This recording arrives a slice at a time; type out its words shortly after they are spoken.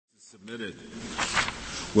Submitted.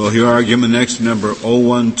 We'll hear argument next, number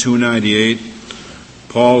 01298,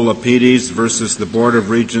 Paul Lapides versus the Board of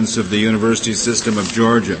Regents of the University System of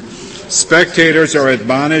Georgia. Spectators are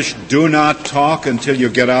admonished, do not talk until you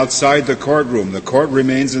get outside the courtroom. The court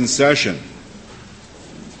remains in session.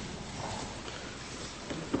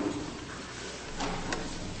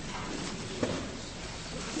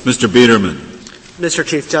 Mr. Biederman. Mr.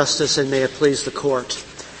 Chief Justice, and may it please the Court.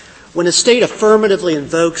 When a state affirmatively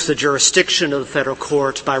invokes the jurisdiction of the federal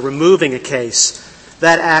court by removing a case,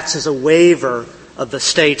 that acts as a waiver of the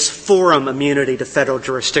state's forum immunity to federal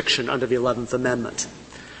jurisdiction under the 11th Amendment.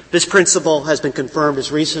 This principle has been confirmed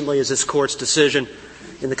as recently as this Court's decision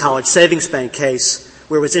in the College Savings Bank case,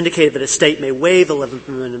 where it was indicated that a state may waive 11th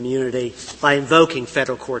Amendment immunity by invoking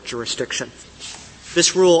federal court jurisdiction.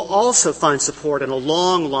 This rule also finds support in a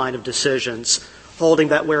long line of decisions holding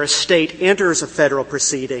that where a state enters a federal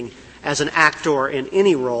proceeding as an actor in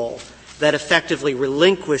any role that effectively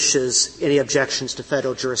relinquishes any objections to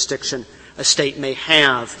federal jurisdiction a state may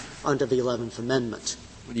have under the 11th Amendment.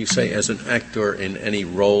 When you say as an actor in any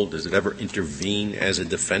role, does it ever intervene as a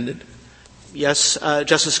defendant? Yes,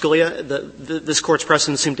 Justice Scalia, this Court's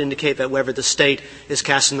precedent seemed to indicate that whether the state is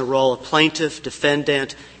casting the role of plaintiff,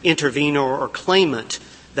 defendant, intervenor, or claimant,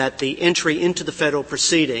 that the entry into the federal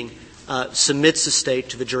proceeding submits the state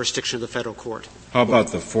to the jurisdiction of the federal court. How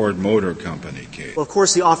about the Ford Motor Company case? Well, of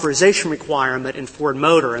course, the authorization requirement in Ford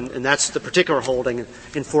Motor, and that's the particular holding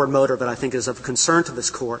in Ford Motor that I think is of concern to this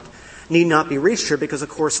Court, need not be reached here because, of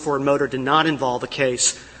course, Ford Motor did not involve a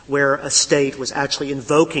case where a state was actually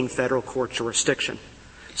invoking federal court jurisdiction.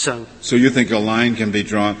 So you think a line can be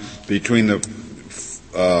drawn between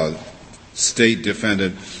the state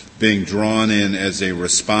defendant being drawn in as a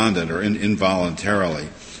respondent or involuntarily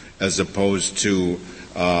as opposed to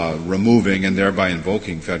removing and thereby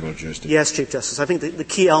invoking federal jurisdiction? Yes, Chief Justice. I think the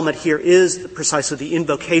key element here is precisely the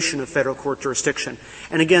invocation of federal court jurisdiction.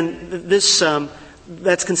 And again, this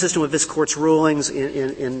that's consistent with this Court's rulings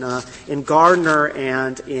in Gardner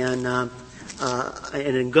and in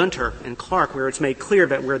Gunter and Clark, where it's made clear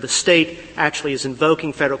that where the state actually is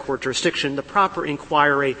invoking federal court jurisdiction, the proper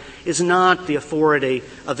inquiry is not the authority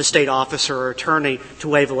of the state officer or attorney to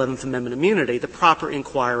waive 11th Amendment immunity. The proper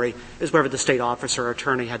inquiry is whether the state officer or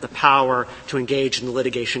attorney had the power to engage in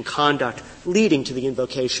litigation conduct leading to the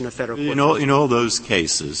invocation of federal court. In all those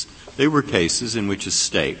cases, they were cases in which a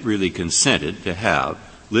state really consented to have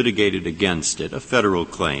litigated against it a federal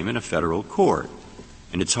claim in a federal court.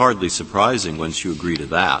 And it's hardly surprising, once you agree to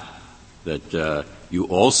that you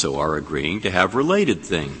also are agreeing to have related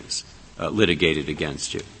things litigated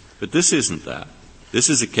against you. But this isn't that. This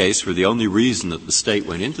is a case where the only reason that the state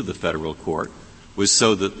went into the federal court was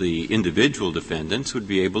so that the individual defendants would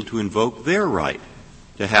be able to invoke their right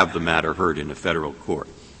to have the matter heard in a federal court.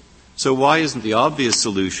 So why isn't the obvious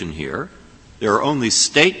solution here? There are only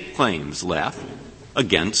state claims left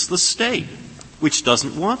against the state, which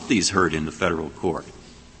doesn't want these heard in the federal court.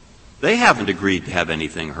 They haven't agreed to have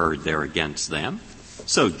anything heard there against them.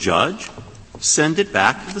 So, judge, send it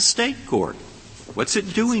back to the state court. What's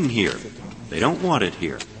it doing here? They don't want it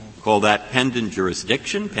here. Call that pendant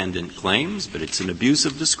jurisdiction, pendant claims, but it's an abuse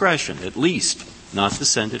of discretion, at least, not to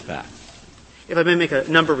send it back. If I may make a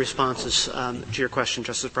number of responses to your question,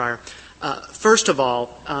 Justice Breyer. First of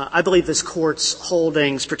all, I believe this Court's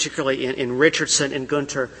holdings, particularly in Richardson and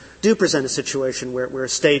Gunter, do present a situation where a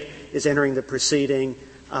state is entering the proceeding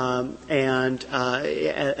and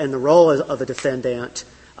the role of a defendant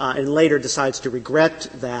and later decides to regret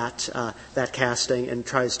that casting and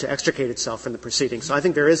tries to extricate itself from the proceeding. So I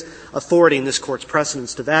think there is authority in this Court's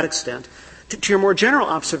precedents to that extent. To your more general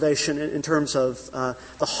observation in terms of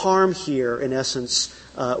the harm here, in essence,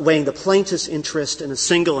 weighing the plaintiff's interest in a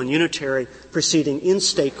single and unitary proceeding in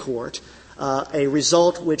state court, a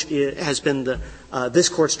result which has been this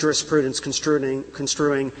Court's jurisprudence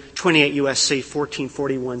construing 28 U.S.C.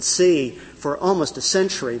 1441C for almost a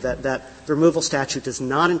century, that the removal statute does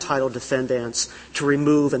not entitle defendants to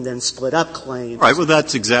remove and then split up claims. All right, well,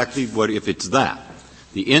 that's exactly what, if it's that.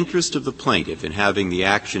 The interest of the plaintiff in having the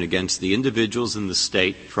action against the individuals in the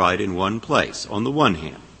state tried in one place, on the one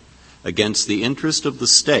hand, against the interest of the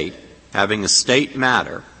state having a state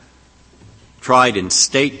matter tried in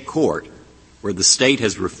state court where the state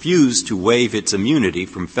has refused to waive its immunity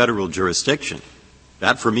from federal jurisdiction.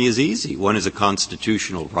 That, for me, is easy. One is a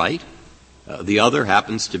constitutional right. The other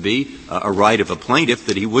happens to be a right of a plaintiff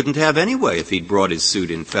that he wouldn't have anyway if he'd brought his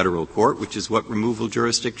suit in federal court, which is what removal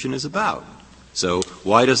jurisdiction is about. So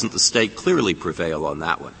why doesn't the state clearly prevail on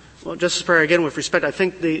that one? Well, Justice Breyer, again, with respect, I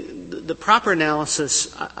think the proper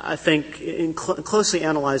analysis, I think, in closely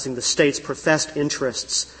analyzing the state's professed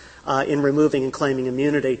interests in removing and claiming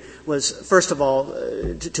immunity was, first of all,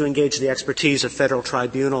 to engage the expertise of federal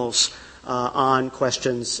tribunals on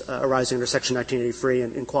questions arising under Section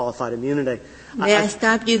 1983 and qualified immunity. May I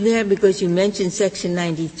stop you there because you mentioned Section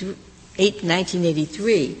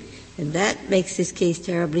 1983, and that makes this case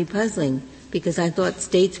terribly puzzling because I thought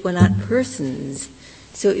states were not persons.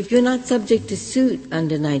 So if you're not subject to suit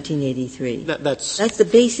under 1983, that's the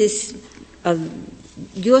basis of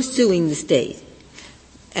you're suing the state,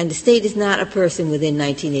 and the state is not a person within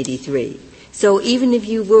 1983. So even if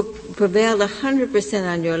you prevailed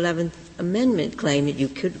 100% on your 11th Amendment claim that you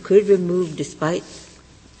could remove despite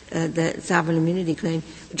the sovereign immunity claim.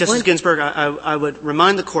 Justice Ginsburg, I would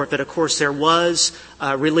remind the Court that, of course, there was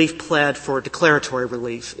relief pled for declaratory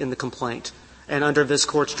relief in the complaint. And under this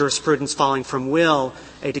Court's jurisprudence following from Will,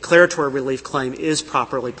 a declaratory relief claim is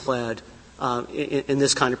properly pled in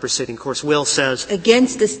this kind of proceeding. Of course, Will says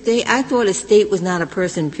against the state. I thought a state was not a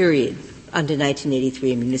person, period, under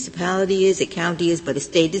 1983. A municipality is, a county is, but a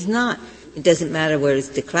state is not. It doesn't matter whether it's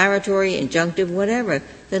declaratory, injunctive, whatever.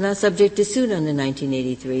 They're not subject to suit under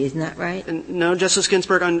 1983. Isn't that right? No, Justice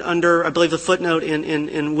Ginsburg, under, I believe, the footnote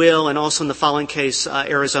in Will and also in the following case,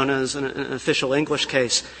 Arizona is an official English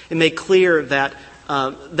case, it made clear that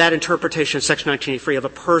that interpretation of Section 1983 of a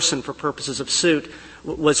person for purposes of suit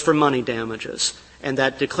was for money damages, and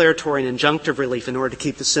that declaratory and injunctive relief, in order to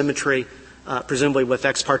keep the symmetry, presumably with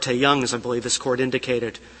Ex parte Young, as I believe this Court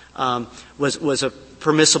indicated, was a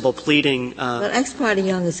permissible pleading. But Ex parte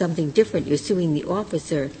Young is something different. You're suing the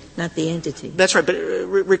officer, not the entity. That's right. But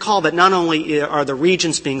recall that not only are the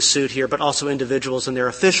regents being sued here, but also individuals in their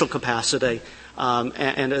official capacity,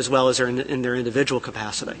 and as well as in their individual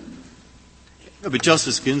capacity. No, but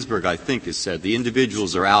Justice Ginsburg, I think, has said the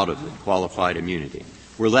individuals are out of it, qualified immunity.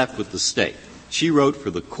 We're left with the state. She wrote for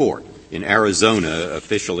the court in Arizona,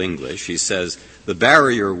 official English. She says, the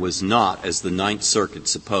barrier was not, as the Ninth Circuit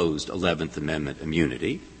supposed, 11th Amendment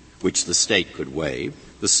immunity, which the state could waive.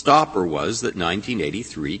 The stopper was that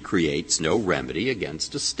 1983 creates no remedy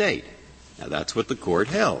against a state. Now, that's what the court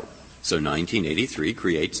held. So 1983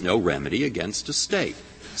 creates no remedy against a state.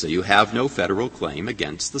 So you have no federal claim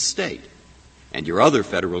against the state. And your other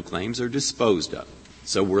federal claims are disposed of.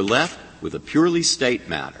 So we're left with a purely state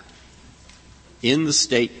matter in the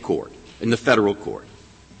state court, in the federal court.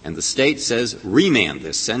 And the state says, remand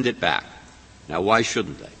this, send it back. Now, why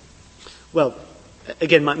shouldn't they? Well,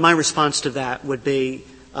 again, my response to that would be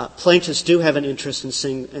plaintiffs do have an interest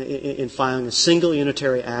in filing a single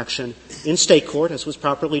unitary action in state court, as was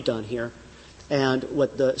properly done here. And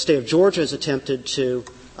what the state of Georgia has attempted to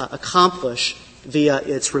accomplish via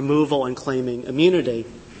its removal and claiming immunity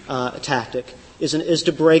tactic is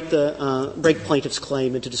to break plaintiff's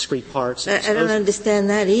claim into discrete parts. I don't understand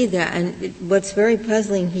that either. And what's very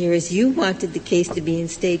puzzling here is you wanted the case to be in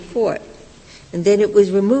state court, and then it was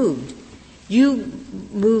removed. You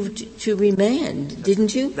moved to remand,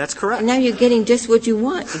 didn't you? That's correct. And now you're getting just what you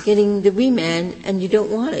want. You're getting the remand, and you don't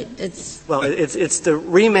want it. It's the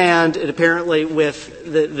remand, and apparently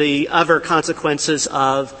with the other consequences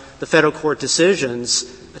of the federal court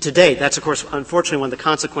decisions to date. That's, of course, unfortunately, one of the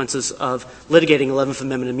consequences of litigating 11th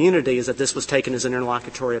Amendment immunity is that this was taken as an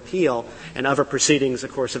interlocutory appeal, and other proceedings,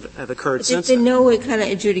 of course, have occurred since then. Is there no kind of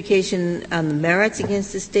adjudication on the merits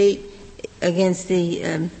against the state, against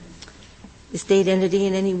the state entity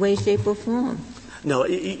in any way, shape, or form? No,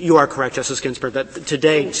 you are correct, Justice Ginsburg, that to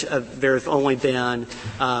date there have only been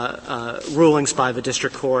rulings by the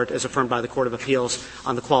district court as affirmed by the Court of Appeals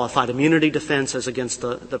on the qualified immunity defense as against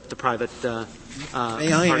the private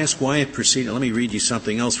May I ask why it proceeded? Let me read you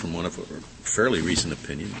something else from one of a fairly recent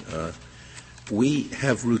opinion. We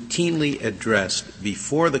have routinely addressed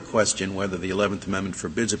before the question whether the 11th Amendment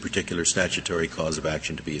forbids a particular statutory cause of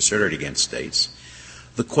action to be asserted against states,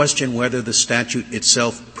 the question whether the statute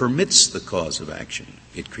itself permits the cause of action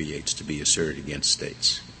it creates to be asserted against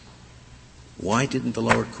states. Why didn't the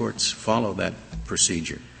lower courts follow that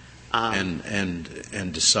procedure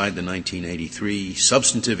and decide the 1983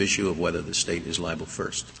 substantive issue of whether the state is liable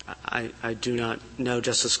first? I do not know,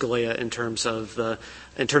 Justice Scalia, in terms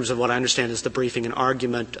of what I understand is the briefing and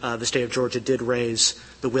argument. The state of Georgia did raise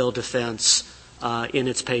the will defense in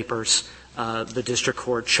its papers. The district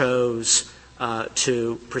court chose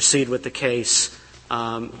to proceed with the case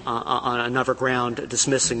on another ground,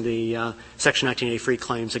 dismissing the Section 1983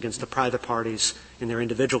 claims against the private parties in their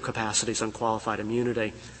individual capacities on qualified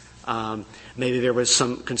immunity. Maybe there was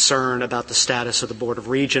some concern about the status of the Board of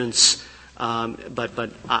Regents,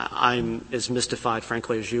 but I'm as mystified,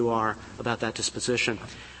 frankly, as you are about that disposition.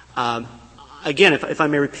 Again, if I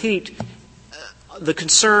may repeat, the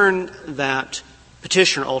concern that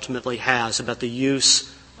petitioner ultimately has about the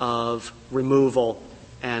use of removal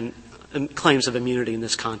and claims of immunity in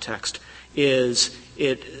this context is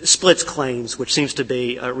it splits claims, which seems to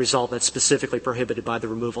be a result that's specifically prohibited by the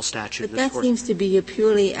removal statute. But that seems to be a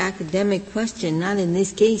purely academic question, not in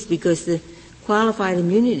this case, because the qualified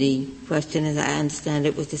immunity question, as I understand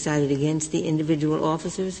it, was decided against the individual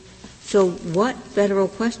officers. So what federal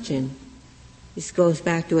question? This goes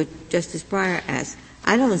back to what Justice Breyer asked.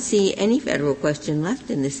 I don't see any federal question left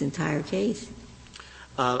in this entire case.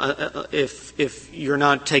 If you're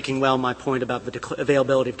not taking well my point about the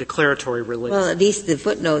availability of declaratory relief. Well, at least the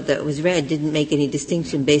footnote that was read didn't make any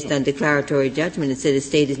distinction based on declaratory judgment. It said a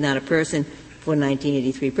state is not a person for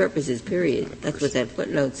 1983 purposes, period. That's what that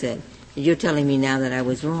footnote said. You're telling me now that I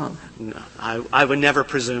was wrong. No, I would never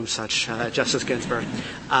presume such, Justice Ginsburg.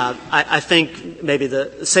 I think maybe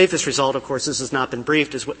the safest result, of course, this has not been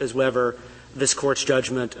briefed, is whether this Court's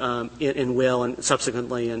judgment in Will and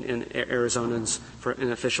subsequently in Arizonans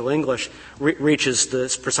in official English reaches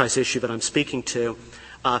this precise issue that I'm speaking to.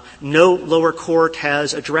 No lower court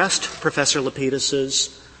has addressed Professor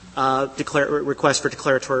Lapides's request for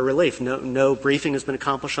declaratory relief. No briefing has been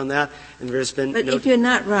accomplished on that, and there's been But if you're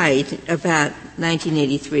not right about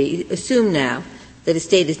 1983, assume now that a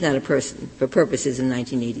state is not a person for purposes of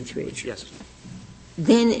 1983. Yes.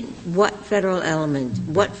 Then what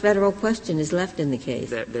federal question is left in the case?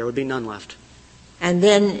 There would be none left. And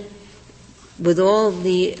then with all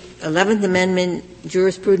the 11th Amendment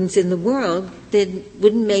jurisprudence in the world, it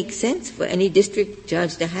wouldn't make sense for any district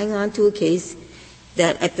judge to hang on to a case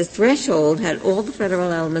that at the threshold had all the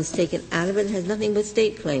federal elements taken out of it and has nothing but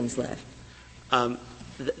state claims left.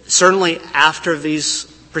 Certainly after these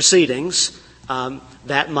proceedings,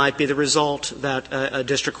 that might be the result that a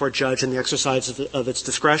district court judge in the exercise of its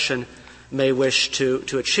discretion may wish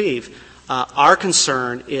to achieve. Our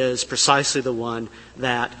concern is precisely the one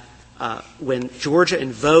that when Georgia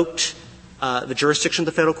invoked the jurisdiction of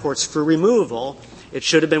the federal courts for removal, it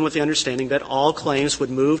should have been with the understanding that all claims would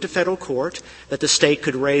move to federal court, that the state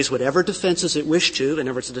could raise whatever defenses it wished to. In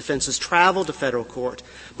other words, the defenses travel to federal court.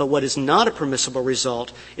 But what is not a permissible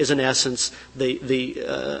result is, in essence,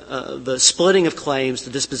 the splitting of claims,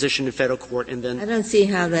 the disposition in federal court, and then. I don't see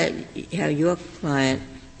how your client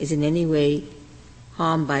is in any way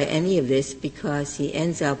harmed by any of this, because he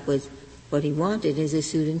ends up with what he wanted is a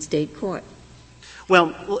suit in state court.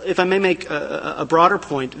 Well, if I may make a broader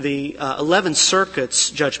point, the 11th Circuit's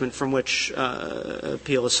judgment from which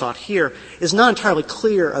appeal is sought here is not entirely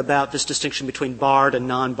clear about this distinction between barred and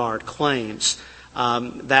non-barred claims.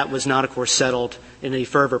 That was not, of course, settled in any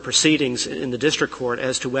further proceedings in the district court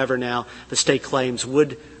as to whether now the state claims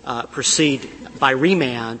would proceed by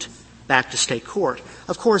remand back to state court.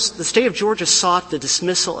 Of course, the state of Georgia sought the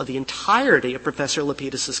dismissal of the entirety of Professor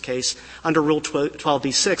Lapides's case under Rule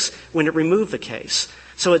 12b-6 when it removed the case.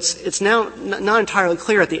 So it's now not entirely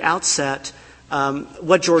clear at the outset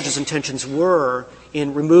what Georgia's intentions were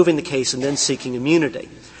in removing the case and then seeking immunity.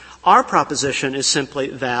 Our proposition is simply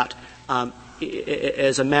that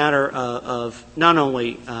as a matter of not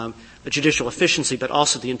only judicial efficiency, but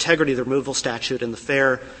also the integrity of the removal statute and the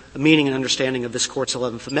fair meaning and understanding of this Court's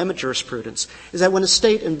 11th Amendment jurisprudence, is that when a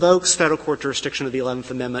state invokes federal court jurisdiction of the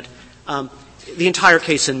 11th Amendment, the entire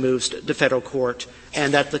case then moves to federal court,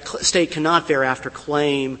 and that the state cannot thereafter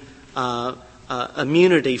claim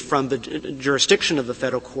immunity from the jurisdiction of the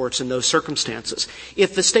federal courts in those circumstances.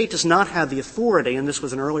 If the state does not have the authority, and this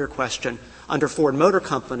was an earlier question, under Ford Motor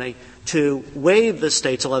Company, to waive the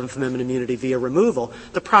state's 11th Amendment immunity via removal,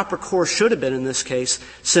 the proper course should have been in this case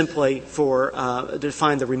simply to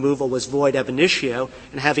find the removal was void ab initio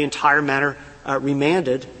and have the entire matter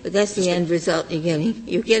remanded. But that's the end result you're getting.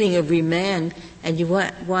 You're getting a remand, and you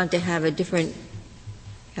want to have a different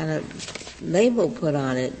kind of label put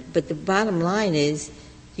on it. But the bottom line is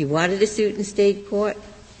you wanted a suit in state court.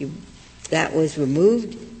 That was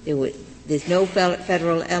removed. There's no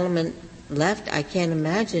federal element left. I can't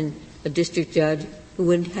imagine a district judge who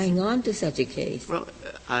wouldn't hang on to such a case. Well,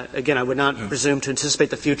 again, I would not presume to anticipate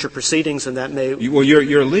the future proceedings, and that may. Well,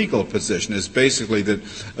 your legal position is basically that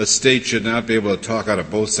a state should not be able to talk out of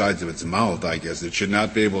both sides of its mouth, I guess. It should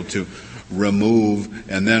not be able to remove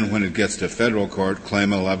and then, when it gets to federal court,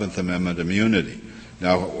 claim 11th Amendment immunity.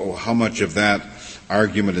 Now, how much of that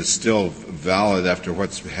argument is still valid after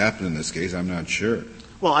what's happened in this case, I'm not sure.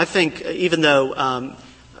 Well, I think even though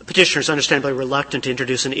petitioners are understandably reluctant to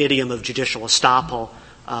introduce an idiom of judicial estoppel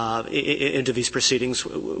into these proceedings,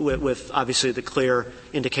 with obviously the clear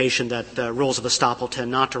indication that rules of estoppel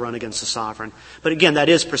tend not to run against the sovereign. But again, that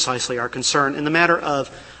is precisely our concern. In the matter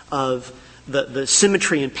of the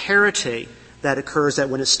symmetry and parity that occurs that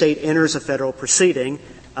when a state enters a federal proceeding,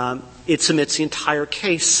 it submits the entire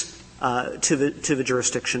case to the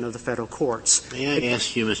jurisdiction of the federal courts. May I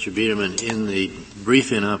ask you, Mr. Biederman, in the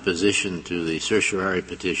brief in opposition to the certiorari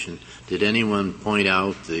petition, did anyone point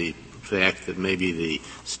out the fact that maybe the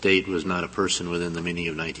state was not a person within the meaning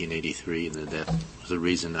of 1983 and that was a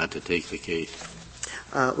reason not to take the case?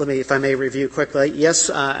 If I may review quickly. Yes,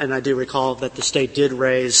 and I do recall that the state did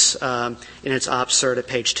raise in its op cert at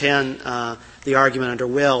page 10 the argument under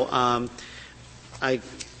Will.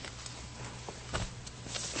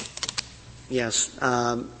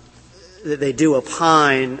 They do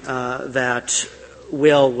opine that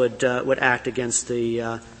Will would act against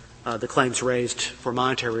the claims raised for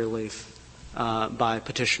monetary relief by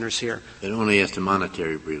petitioners here. It only has to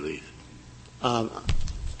monetary relief.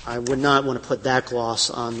 I would not want to put that gloss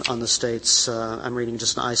on the state's. I'm reading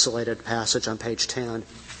just an isolated passage on page 10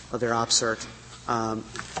 of their op cert.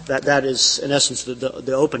 That is, in essence,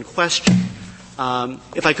 the open question.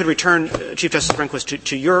 If I could return, Chief Justice Rehnquist,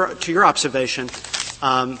 to your observation.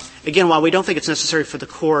 Again, while we don't think it's necessary for the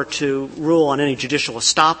court to rule on any judicial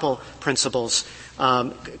estoppel principles,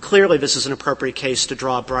 clearly this is an appropriate case to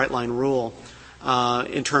draw a bright-line rule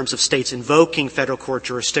in terms of states invoking federal court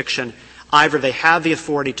jurisdiction. Either they have the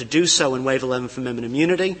authority to do so and waive 11th Amendment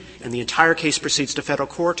immunity, and the entire case proceeds to federal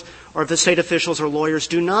court, or if the state officials or lawyers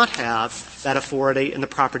do not have that authority and the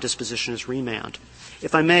proper disposition is remand.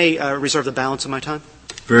 If I may reserve the balance of my time.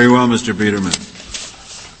 Very well, Mr. Biederman.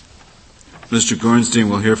 Mr. Gornstein,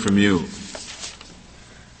 we'll hear from you.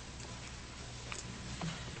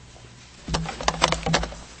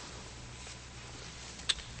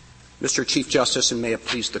 Mr. Chief Justice, and may it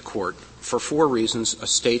please the Court, for 4 reasons, a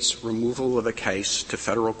state's removal of a case to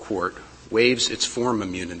federal court waives its forum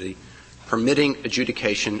immunity, permitting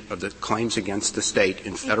adjudication of the claims against the state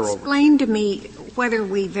in federal. Explain to me whether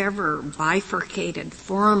we've ever bifurcated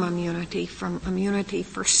forum immunity from immunity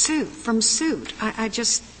from suit.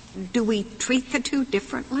 Do we treat the two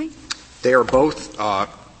differently? They are both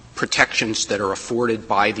protections that are afforded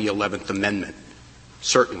by the 11th Amendment.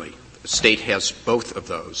 Certainly, the state has both of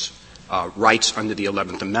those rights under the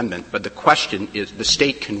 11th Amendment, but the question is the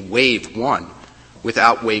state can waive one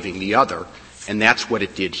without waiving the other, and that's what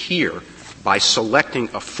it did here by selecting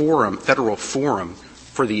a federal forum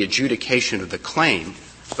for the adjudication of the claim.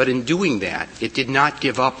 But in doing that, it did not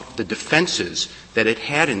give up the defenses that it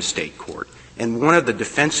had in state court. And one of the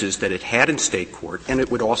defenses that it had in state court, and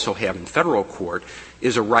it would also have in federal court,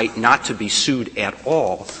 is a right not to be sued at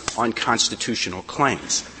all on constitutional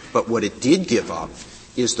claims. But what it did give up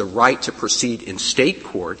is the right to proceed in state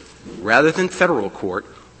court rather than federal court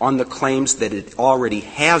on the claims that it already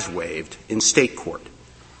has waived in state court.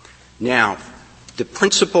 Now, the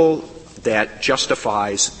principle that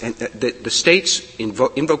justifies the state's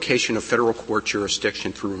invocation of federal court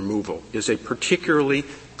jurisdiction through removal is a particularly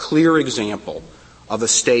clear example of a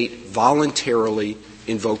state voluntarily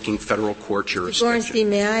invoking federal court jurisdiction. Gornstein,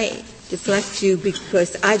 may I deflect you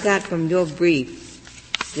because I got from your brief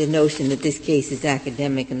the notion that this case is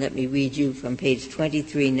academic, and let me read you from page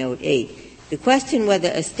 23, note 8. The question whether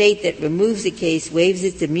a state that removes a case waives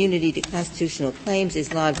its immunity to constitutional claims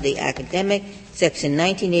is largely academic. Section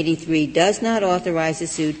 1983 does not authorize a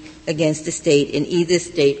suit against a state in either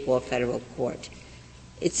state or federal court.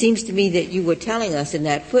 It seems to me that you were telling us in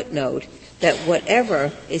that footnote that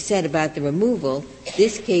whatever is said about the removal,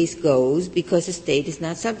 this case goes because the state is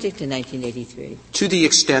not subject to 1983. To the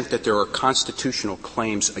extent that there are constitutional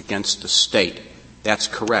claims against the state, that's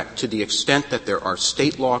correct. To the extent that there are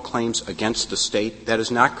state law claims against the state, that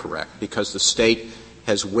is not correct, because the state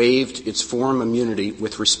has waived its forum immunity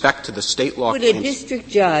with respect to the state law claims. Would a district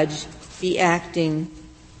judge be acting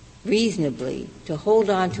reasonably to hold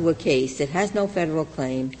on to a case that has no federal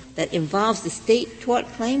claim that involves the State Tort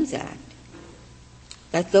Claims Act?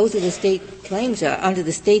 Like those are the state claims are under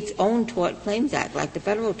the state's own Tort Claims Act, like the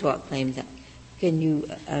Federal Tort Claims Act.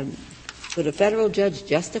 Could a federal judge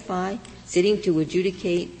justify sitting to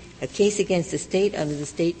adjudicate a case against the state under the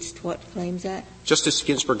state's Tort Claims Act? Justice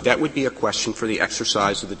Ginsburg, that would be a question for the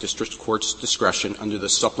exercise of the district court's discretion under the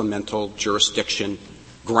supplemental jurisdiction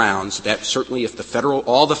grounds. That certainly if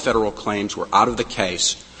all the federal claims were out of the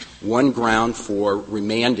case, one ground for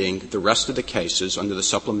remanding the rest of the cases under the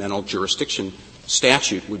supplemental jurisdiction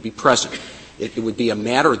statute would be present. It would be a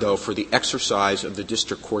matter, though, for the exercise of the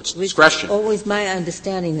district court's discretion. It's always my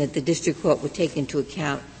understanding that the district court would take into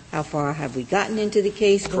account how far have we gotten into the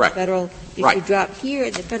case. Correct. The federal issue dropped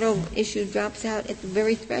here. The federal issue drops out at the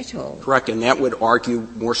very threshold. Correct. And that would argue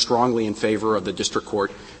more strongly in favor of the district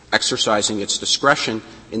court exercising its discretion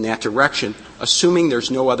in that direction, assuming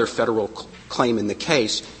there's no other federal claim in the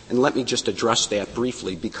case. And let me just address that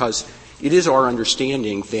briefly, because it is our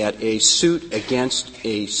understanding that a suit against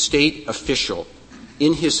a state official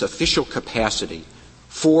in his official capacity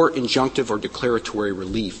for injunctive or declaratory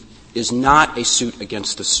relief is not a suit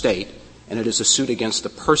against the state, and it is a suit against the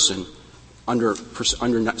person under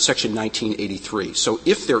Section 1983. So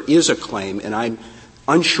if there is a claim, and I'm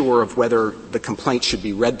unsure of whether the complaint should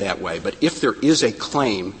be read that way, but if there is a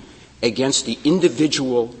claim against the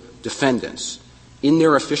individual defendants in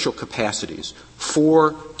their official capacities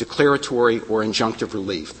for declaratory or injunctive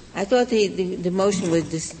relief. I thought the motion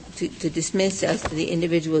was to dismiss as to the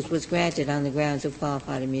individuals was granted on the grounds of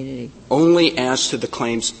qualified immunity. Only as to the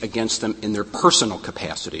claims against them in their personal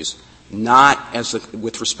capacities, not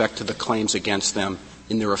with respect to the claims against them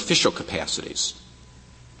in their official capacities.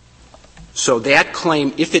 So that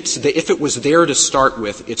claim, if it was there to start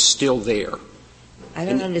with, it's still there. I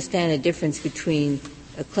don't understand the difference between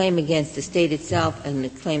a claim against the state itself and a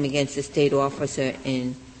claim against the state officer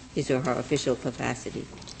in his or her official capacity.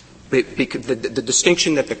 Because the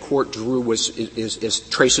distinction that the court drew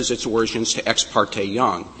traces its origins to Ex parte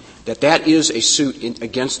Young, that is a suit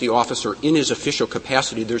against the officer in his official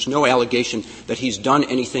capacity. There's no allegation that he's done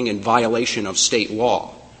anything in violation of state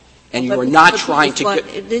law. And you are not trying to get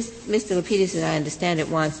Mr. Lapides, as I understand it,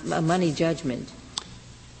 wants a money judgment.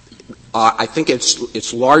 I think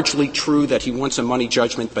it's largely true that he wants a money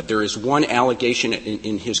judgment, but there is one allegation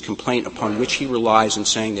in his complaint upon which he relies in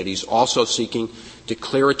saying that he's also seeking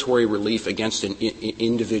declaratory relief against an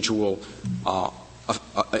individual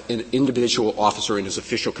officer in his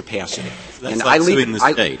official capacity. That's like suing the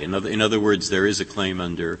state. In other words, there is a claim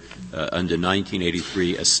under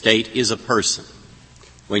 1983. A state is a person.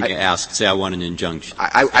 When you say, I want an injunction.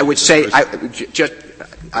 I would say,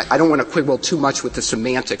 I don't want to quibble too much with the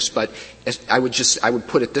semantics, but I would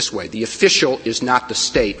put it this way. The official is not the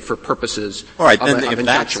state for purposes All right, of then an if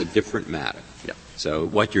that's injunction. a different matter. Yeah. So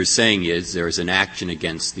what you're saying is there is an action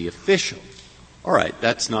against the official. All right,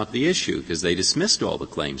 that's not the issue, because they dismissed all the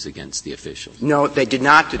claims against the official. No, they did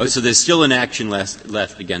not. So there's still an action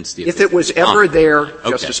left against the official. If it was ever there, Okay.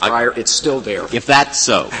 Justice Breyer, it's still there. If that's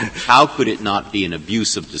so, how could it not be an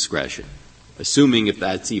abuse of discretion? Assuming if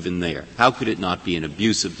that's even there, how could it not be an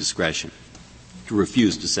abuse of discretion to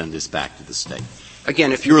refuse to send this back to the state?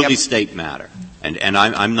 Again, if you purely state matter, and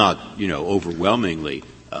I'm not overwhelmingly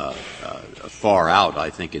far out, I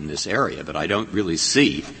think, in this area, but I don't really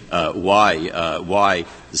see why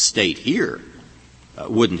the state here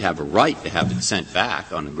wouldn't have a right to have it sent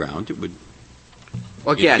back on the ground. It would.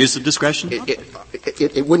 Well, again, abuse of discretion.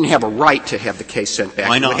 It wouldn't have a right to have the case sent back.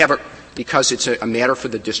 Why not? Because it's a matter for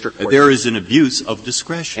the district court. There is an abuse of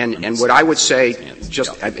discretion. And what I would say,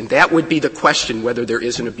 and that would be the question, whether there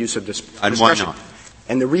is an abuse of discretion. And why not?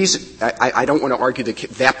 And the reason, I don't want to argue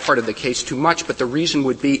that part of the case too much, but the reason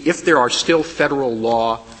would be if there are still federal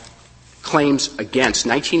law claims against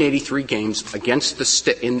 1983 games against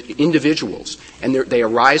the individuals, and they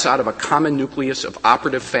arise out of a common nucleus of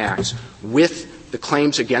operative facts with the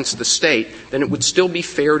claims against the state, then it would still be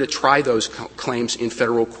fair to try those claims in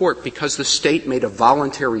federal court because the state made a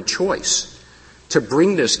voluntary choice to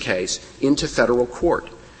bring this case into federal court.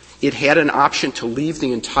 It had an option to leave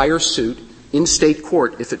the entire suit in state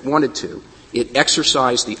court if it wanted to. It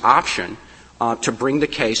exercised the option to bring the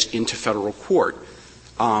case into federal court.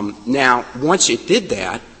 Now, once it did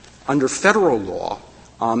that, under federal law,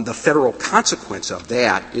 the federal consequence of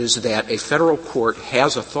that is that a federal court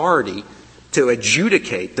has authority to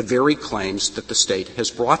adjudicate the very claims that the state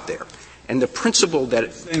has brought there. And the principle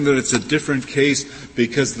that saying that it's a different case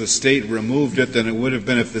because the state removed it than it would have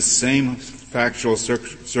been if the same factual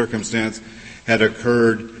circumstance had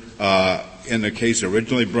occurred in the case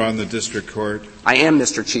originally brought in the district court? I am,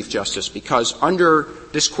 Mr. Chief Justice, because under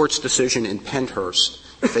this court's decision in Pennhurst,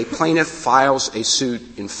 if a plaintiff files a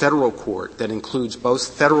suit in federal court that includes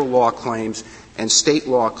both federal law claims and state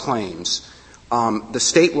law claims, the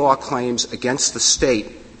state law claims against the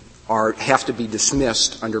state have to be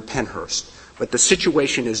dismissed under Pennhurst. But the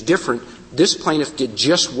situation is different. This plaintiff did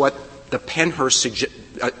just what the Pennhurst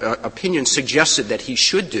opinion suggested that he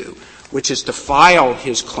should do, which is to file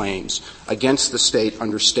his claims against the state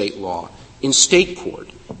under state law in state court.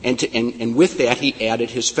 And with that, he added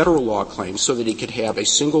his federal law claims so that he could have a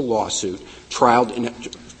single lawsuit filed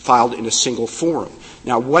in a single forum.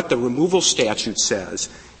 Now, what the removal statute says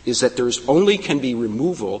is that there's only can be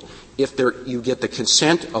removal if you get the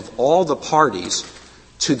consent of all the parties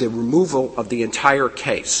to the removal of the entire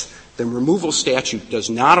case. the removal statute does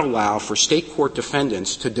not allow for state court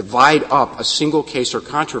defendants to divide up a single case or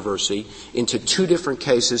controversy into two different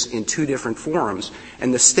cases in two different forums,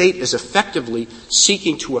 and the state is effectively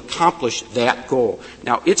seeking to accomplish that goal.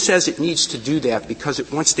 Now, it says it needs to do that because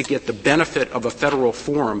it wants to get the benefit of a federal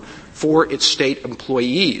forum for its state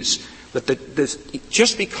employees. But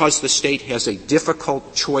just because the state has a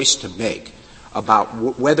difficult choice to make about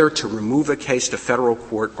whether to remove a case to federal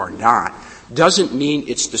court or not doesn't mean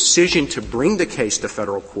its decision to bring the case to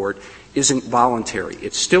federal court isn't voluntary.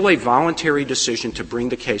 It's still a voluntary decision to bring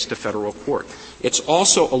the case to federal court. It's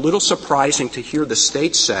also a little surprising to hear the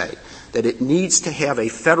state say that it needs to have a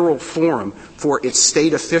federal forum for its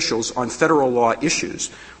state officials on federal law issues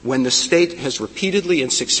when the state has repeatedly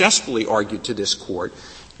and successfully argued to this court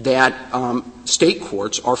that state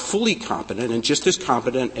courts are fully competent and just as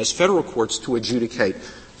competent as federal courts to adjudicate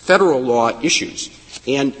federal law issues.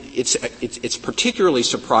 And it's particularly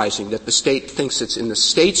surprising that the state thinks it's in the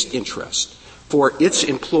state's interest for its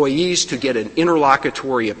employees to get an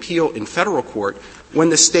interlocutory appeal in federal court when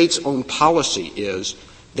the state's own policy is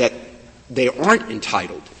that they aren't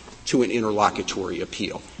entitled to an interlocutory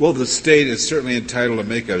appeal. Well, the state is certainly entitled to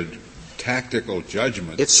make a tactical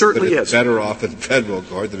judgment. It certainly is. Better off in federal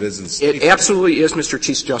court than it is in state court. It absolutely is, Mr.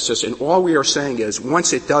 Chief Justice, and all we are saying is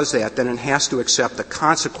once it does that, then it has to accept the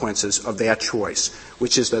consequences of that choice,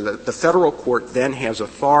 which is that the federal court then has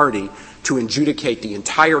authority to adjudicate the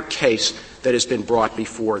entire case that has been brought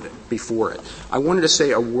before it. I wanted to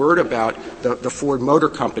say a word about the Ford Motor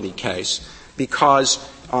Company case because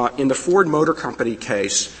in the Ford Motor Company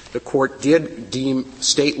case, the court did deem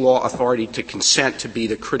state law authority to consent to be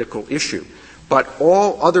the critical issue. But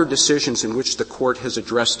all other decisions in which the court has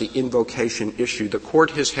addressed the invocation issue, the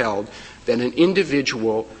court has held that an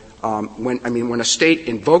individual, when a state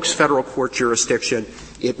invokes federal court jurisdiction,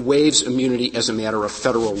 it waives immunity as a matter of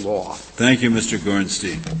federal law. Thank you, Mr.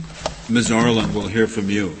 Gornstein. Ms. Orland, we'll hear from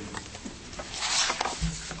you.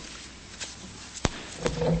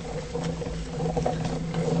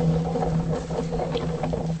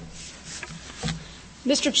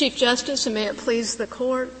 Mr. Chief Justice, and may it please the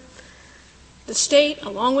Court, the state,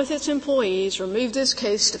 along with its employees, removed this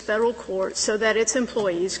case to federal court so that its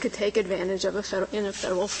employees could take advantage of in a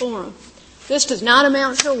federal forum. This does not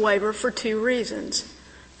amount to a waiver for two reasons.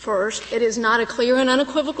 First, it is not a clear and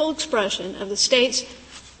unequivocal expression of the state's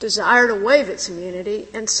desire to waive its immunity,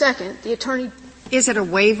 and second, the attorney... Is it a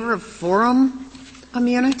waiver of forum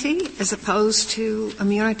immunity as opposed to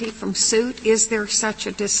immunity from suit? Is there such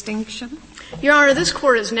a distinction? Your Honor, this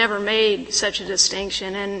Court has never made such a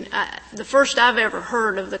distinction, and the first I've ever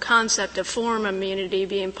heard of the concept of forum immunity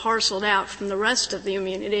being parceled out from the rest of the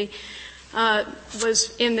immunity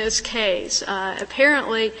was in this case.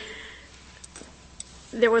 Apparently,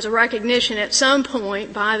 there was a recognition at some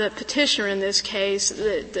point by the petitioner in this case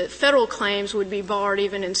that federal claims would be barred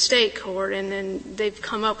even in state court, and then they've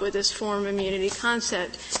come up with this forum immunity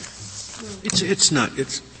concept.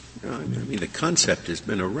 The concept has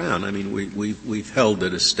been around. We've held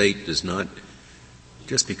that a state does not,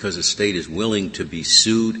 just because a state is willing to be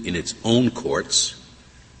sued in its own courts,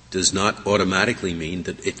 does not automatically mean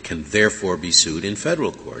that it can therefore be sued in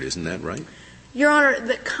federal court. Isn't that right? Your Honor,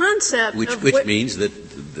 the concept which means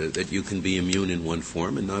that you can be immune in one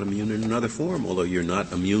form and not immune in another form, although you're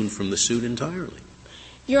not immune from the suit entirely.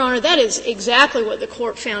 Your Honor, that is exactly what the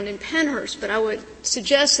Court found in Pennhurst, but I would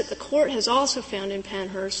suggest that the Court has also found in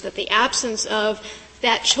Pennhurst that the absence of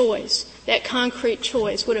that choice, that concrete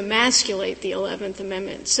choice, would emasculate the 11th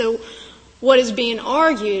Amendment. So what is being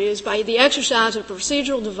argued is by the exercise of a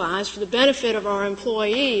procedural device for the benefit of our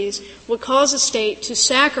employees would cause a state to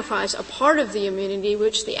sacrifice a part of the immunity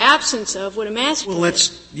which the absence of would emasculate.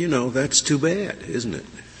 Well, that's too bad, isn't it?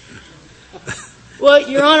 Well,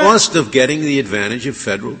 Your Honor, the cost of getting the advantage of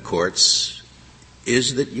federal courts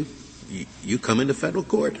is that you come into federal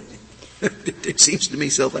court. It seems to me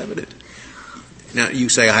self-evident. Now, you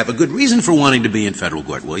say, I have a good reason for wanting to be in federal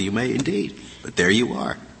court. Well, you may indeed, but there you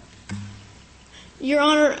are. Your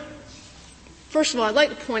Honor, first of all, I'd like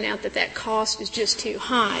to point out that cost is just too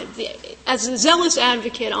high. As a zealous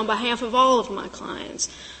advocate on behalf of all of my clients,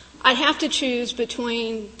 I'd have to choose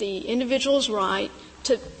between the individual's right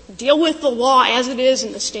to deal with the law as it is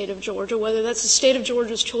in the state of Georgia, whether that's the state of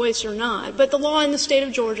Georgia's choice or not. But the law in the state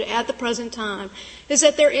of Georgia at the present time is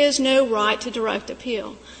that there is no right to direct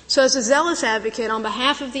appeal. So as a zealous advocate on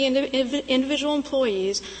behalf of the individual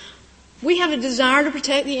employees, we have a desire to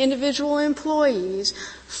protect the individual employees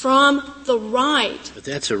from the right. But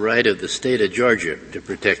that's a right of the state of Georgia to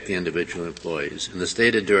protect the individual employees. And the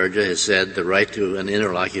state of Georgia has said the right to an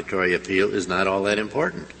interlocutory appeal is not all that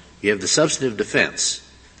important. You have the substantive defense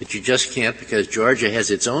But you just can't, because Georgia has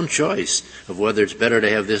its own choice of whether it's better to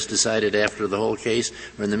have this decided after the whole case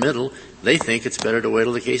or in the middle. They think it's better to wait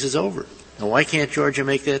till the case is over. Now, why can't Georgia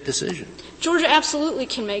make that decision? Georgia absolutely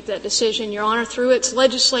can make that decision, Your Honor, through its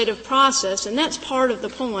legislative process, and that's part of the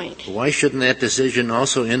point. Why shouldn't that decision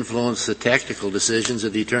also influence the tactical decisions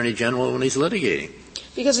of the Attorney General when he's litigating?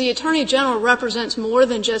 Because the Attorney General represents more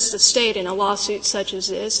than just the state in a lawsuit such as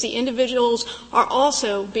this. The individuals are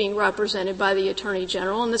also being represented by the Attorney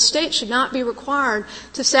General, and the state should not be required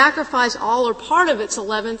to sacrifice all or part of its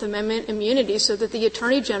 11th Amendment immunity so that the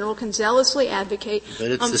Attorney General can zealously advocate.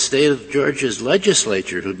 But it's the state of Georgia's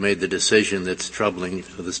legislature who made the decision that's troubling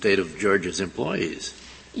for the state of Georgia's employees.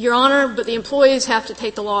 Your Honor, but the employees have to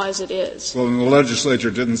take the law as it is. Well, the legislature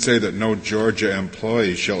didn't say that no Georgia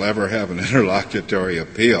employee shall ever have an interlocutory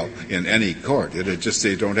appeal in any court. It would just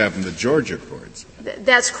say don't have in the Georgia courts.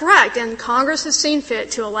 That's correct, and Congress has seen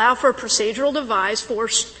fit to allow for a procedural device for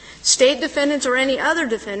state defendants or any other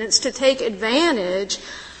defendants to take advantage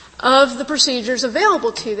of the procedures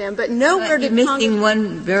available to them. But nowhere did Congress... You're missing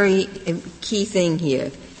one very key thing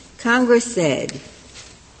here. Congress said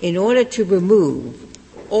in order to remove,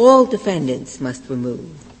 all defendants must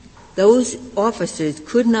remove. Those officers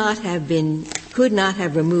could not have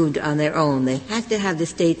removed on their own. They had to have the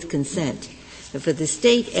state's consent. And for the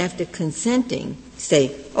state, after consenting,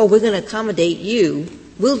 say, oh, we're going to accommodate you,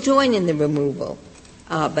 we'll join in the removal.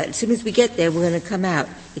 But as soon as we get there, we're going to come out.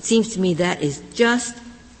 It seems to me that is just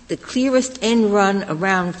the clearest end run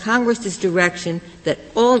around Congress's direction that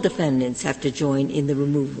all defendants have to join in the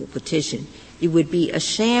removal petition. It would be a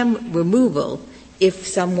sham removal if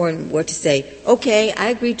someone were to say, okay, I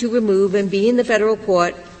agree to remove and be in the federal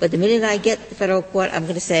court, but the minute I get to the federal court, I'm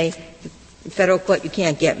going to say, federal court, you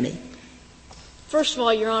can't get me. First of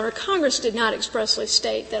all, Your Honor, Congress did not expressly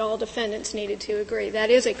state that all defendants needed to agree. That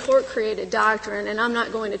is a court-created doctrine, and I'm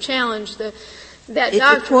not going to challenge that doctrine.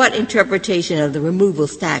 It's a court interpretation of the removal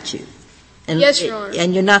statute. And yes, Your Honor.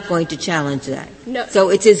 And you're not going to challenge that. No. So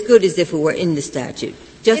it's as good as if it were in the statute.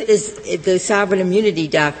 Just as the sovereign immunity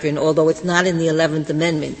doctrine, although it's not in the 11th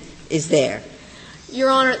Amendment, is there. Your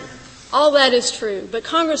Honor, all that is true, but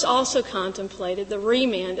Congress also contemplated the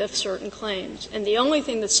remand of certain claims. And the only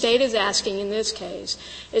thing the state is asking in this case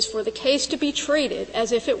is for the case to be treated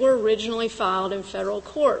as if it were originally filed in federal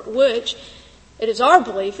court, which, it is our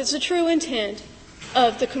belief, is the true intent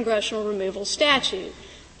of the congressional removal statute.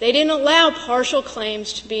 They didn't allow partial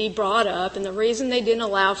claims to be brought up, and the reason they didn't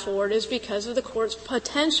allow for it is because of the court's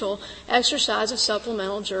potential exercise of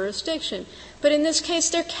supplemental jurisdiction. But in this case,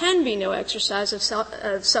 there can be no exercise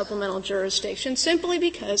of supplemental jurisdiction simply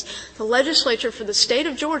because the legislature for the state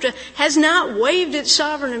of Georgia has not waived its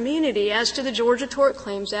sovereign immunity as to the Georgia Tort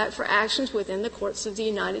Claims Act for actions within the courts of the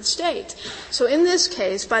United States. So in this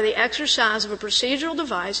case, by the exercise of a procedural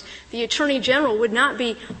device, the Attorney General would not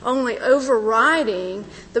be only overriding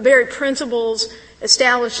the very principles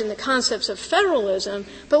established in the concepts of federalism,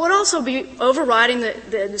 but would also be overriding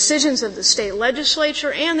the decisions of the state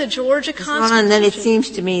legislature and the Georgia Constitution. And then it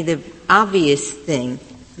seems to me the obvious thing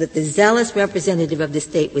that the zealous representative of the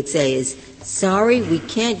state would say is, sorry, we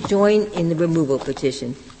can't join in the removal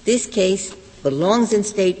petition. This case belongs in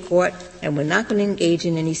state court, and we're not going to engage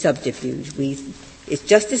in any subterfuge. It's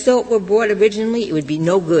just as though it were brought originally, it would be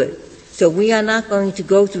no good. So we are not going to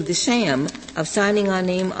go through the sham of signing our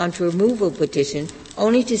name onto a removal petition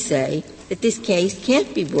only to say that this case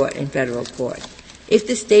can't be brought in federal court. If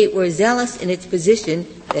the state were zealous in its position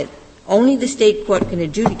that only the state court can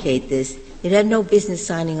adjudicate this, it had no business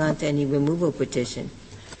signing on to any removal petition.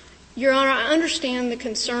 Your Honor, I understand the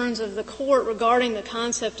concerns of the court regarding the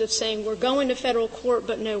concept of saying we're going to federal court,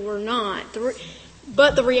 but no, we're not.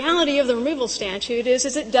 But the reality of the removal statute is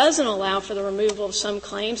it doesn't allow for the removal of some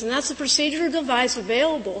claims, and that's the procedural device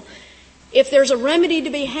available. If there's a remedy to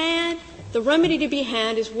be had, the remedy to be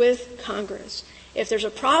had is with Congress. If there's a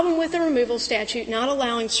problem with the removal statute not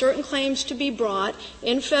allowing certain claims to be brought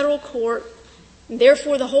in federal court,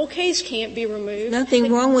 therefore the whole case can't be removed.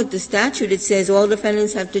 Nothing wrong with the statute. It says all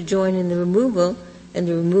defendants have to join in the removal, and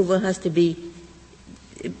the removal has to be.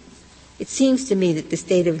 It seems to me that the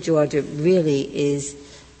state of Georgia really is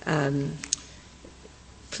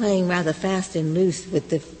playing rather fast and loose with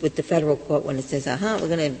the federal court when it says, we're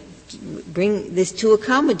going to bring this to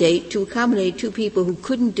accommodate two people who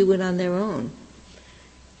couldn't do it on their own.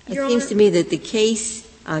 It seems to me that the case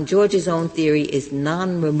on Georgia's own theory is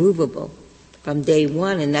non-removable from day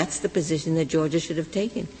one, and that's the position that Georgia should have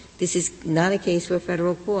taken. This is not a case for a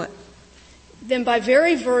federal court. Then by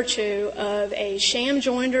very virtue of a sham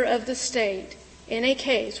joinder of the state, in a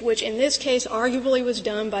case, which in this case arguably was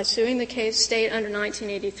done by suing the state under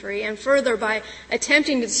 1983, and further by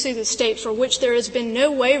attempting to sue the state for which there has been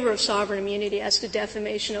no waiver of sovereign immunity as to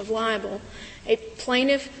defamation of libel, a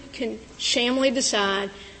plaintiff can shamelessly decide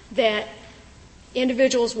that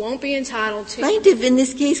individuals won't be entitled to. Plaintiff in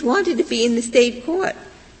this case wanted to be in the state court.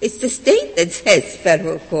 It's the state that says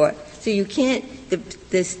federal court. So you can't,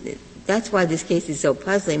 that's why this case is so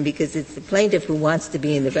puzzling, because it's the plaintiff who wants to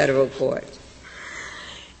be in the federal court,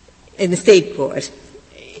 in the state court.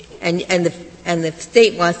 And the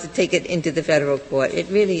state wants to take it into the federal court. It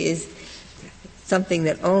really is something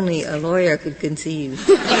that only a lawyer could conceive.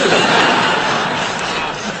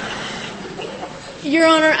 Your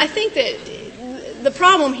Honor, I think that the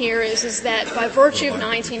problem here is that by virtue of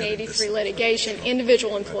 1983 litigation,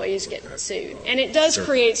 individual employees get sued. And it does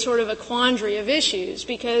create sort of a quandary of issues,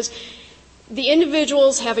 because the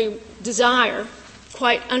individuals have a desire,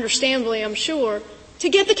 quite understandably, I'm sure, to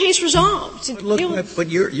get the case resolved. But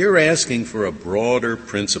you're asking for a broader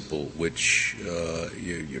principle, which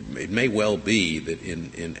it may well be that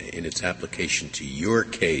in its application to your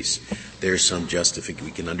case, there's some justification.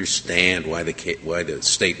 We can understand why the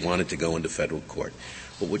state wanted to go into federal court.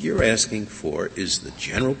 But what you're asking for is the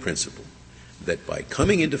general principle that by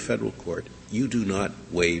coming into federal court, you do not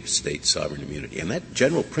waive state sovereign immunity. And that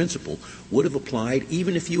general principle would have applied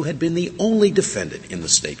even if you had been the only defendant in the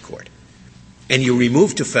state court. And you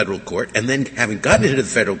removed to federal court, and then having gotten into the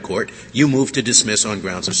federal court, you moved to dismiss on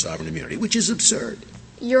grounds of sovereign immunity, which is absurd.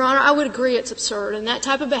 Your Honor, I would agree it's absurd, and that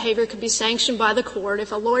type of behavior could be sanctioned by the court.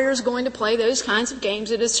 If a lawyer is going to play those kinds of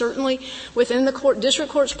games, it is certainly within the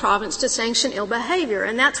district court's province to sanction ill behavior,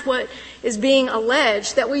 and that's what is being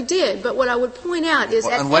alleged that we did. But what I would point out is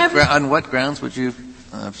on what grounds would you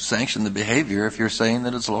sanction the behavior if you're saying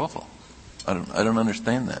that it's lawful? I don't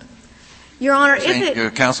understand that. Your Honor, Your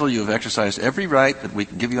counsel, you have exercised every right that we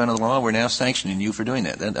can give you under the law. We're now sanctioning you for doing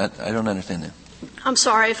that. I don't understand that. I'm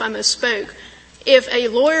sorry if I misspoke. If a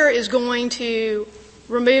lawyer is going to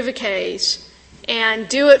remove a case and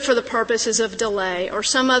do it for the purposes of delay or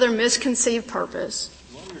some other misconceived purpose.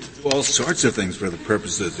 Lawyers do all sorts of things for the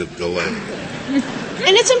purposes of delay.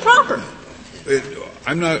 And it's improper.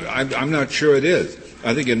 I'm not sure it is.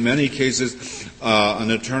 I think in many cases,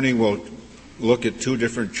 an attorney will look at two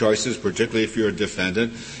different choices, particularly if you're a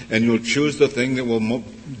defendant, and you'll choose the thing that will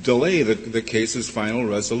delay the case's final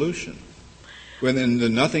resolution. When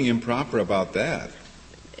there's nothing improper about that.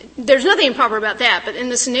 There's nothing improper about that, but in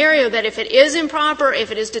the scenario that if it is improper, if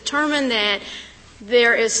it is determined that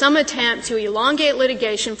there is some attempt to elongate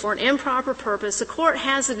litigation for an improper purpose, the court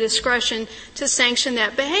has the discretion to sanction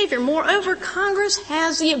that behavior. Moreover, Congress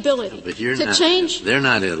has the ability to change. They're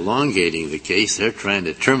not elongating the case. They're trying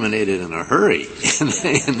to terminate it in a hurry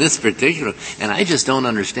in this particular. And I just don't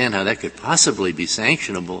understand how that could possibly be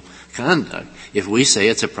sanctionable conduct if we say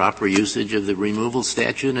it's a proper usage of the removal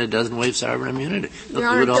statute and it doesn't waive sovereign immunity.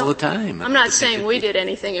 They'll do it all the time. I'm not saying we did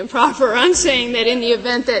anything improper. I'm saying that in the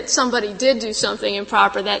event that somebody did do something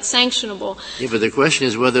improper, that's sanctionable. Yeah, but the question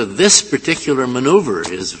is whether this particular maneuver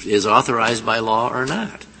is authorized by law or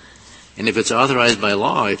not. And if it's authorized by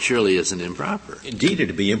law, it surely isn't improper. Indeed, it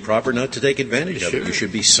would be improper not to take advantage of it. You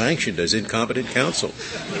should be sanctioned as incompetent counsel.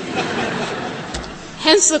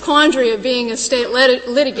 Hence the quandary of being a state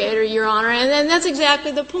litigator, Your Honor, and that's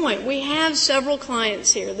exactly the point. We have several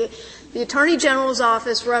clients here. The Attorney General's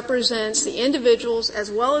office represents the individuals as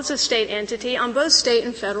well as the state entity on both state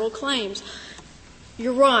and federal claims.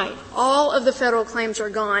 You're right. All of the federal claims are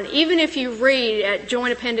gone. Even if you read at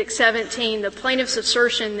Joint Appendix 17 the plaintiff's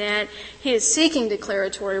assertion that he is seeking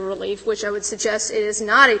declaratory relief, which I would suggest it is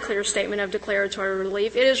not a clear statement of declaratory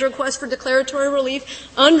relief. It is a request for declaratory relief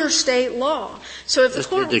under state law. So if the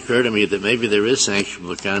court... It occurred to me that maybe there is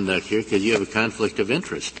sanctionable conduct here because you have a conflict of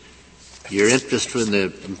interest. Your interest from the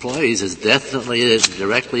employees is definitely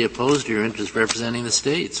directly opposed to your interest representing the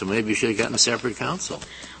state. So maybe you should have gotten a separate counsel.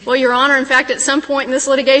 Well, Your Honor, in fact, at some point in this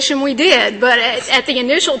litigation we did. But at the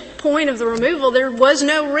initial point of the removal, there was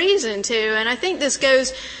no reason to. And I think this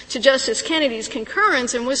goes to Justice Kennedy's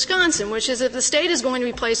concurrence in Wisconsin, which is if the state is going to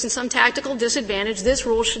be placed in some tactical disadvantage, this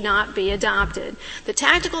rule should not be adopted. The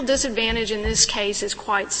tactical disadvantage in this case is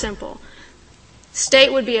quite simple.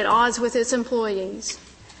 State would be at odds with its employees.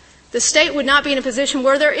 The state would not be in a position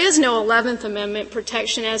where there is no 11th Amendment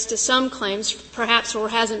protection as to some claims, perhaps or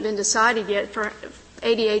hasn't been decided yet for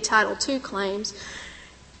ADA Title II claims,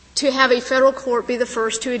 to have a federal court be the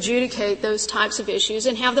first to adjudicate those types of issues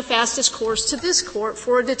and have the fastest course to this court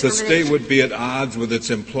for a determination. The state would be at odds with its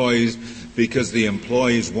employees because the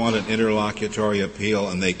employees want an interlocutory appeal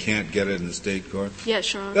and they can't get it in the state court?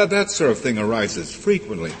 Yes, Your Honor. That sort of thing arises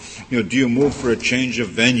frequently. Do you move for a change of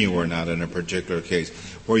venue or not in a particular case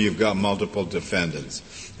where you've got multiple defendants?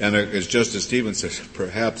 And as Justice Stevens says,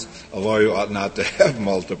 perhaps a lawyer ought not to have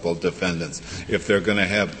multiple defendants if they're going to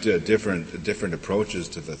have different approaches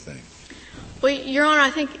to the thing. Well, Your Honor,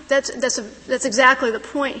 I think that's exactly the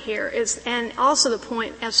point here, and also the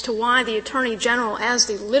point as to why the Attorney General, as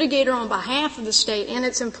the litigator on behalf of the state and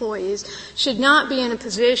its employees, should not be in a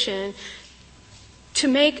position to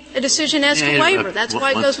make a decision as to waiver. That's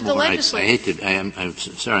why it goes with the legislature. I'm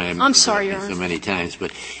sorry, Your Honor. So many times,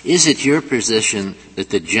 but is it your position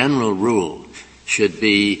that the general rule should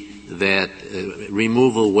be that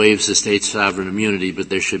removal waives the state's sovereign immunity, but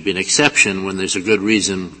there should be an exception when there's a good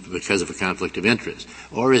reason because of a conflict of interest?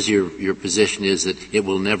 Or is your position is that it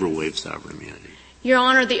will never waive sovereign immunity? Your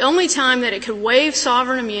Honor, the only time that it could waive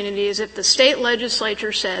sovereign immunity is if the state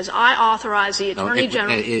legislature says, I authorize the Attorney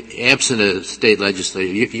General. Absent a state legislature,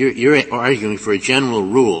 you're arguing for a general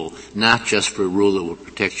rule, not just for a rule that will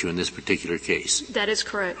protect you in this particular case. That is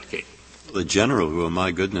correct. Okay. The general rule,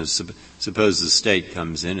 my goodness, suppose the state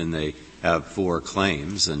comes in and they have 4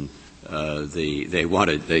 claims and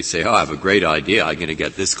they say, I have a great idea. I'm going to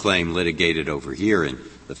get this claim litigated over here in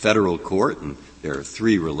the federal court, and there are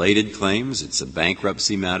 3 related claims. It's a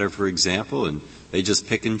bankruptcy matter, for example, and they just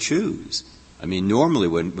pick and choose. I mean, normally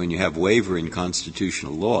when you have waiver in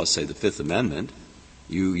constitutional law, say the Fifth Amendment,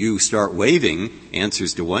 you start waiving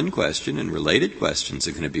answers to one question, and related questions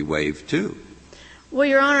are going to be waived too. Well,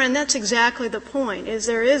 Your Honor, and that's exactly the point, is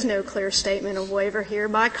there is no clear statement of waiver here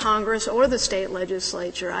by Congress or the state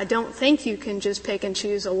legislature. I don't think you can just pick and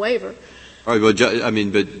choose a waiver. All right, well,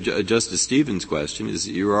 but Justice Stevens' question is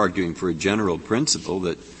you're arguing for a general principle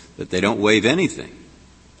that they don't waive anything.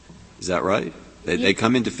 Is that right? They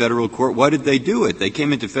come into federal court. Why did they do it? They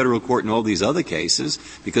came into federal court in all these other cases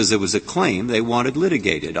because there was a claim they wanted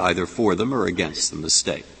litigated, either for them or against them, the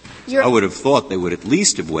state. I would have thought they would at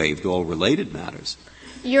least have waived all related matters.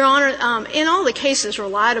 Your Honor, in all the cases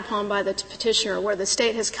relied upon by the petitioner where the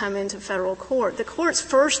state has come into federal court, the court's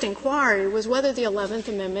first inquiry was whether the 11th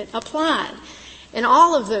Amendment applied. In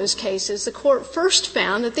all of those cases, the court first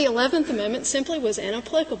found that the 11th Amendment simply was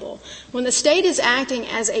inapplicable. When the state is acting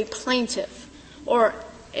as a plaintiff or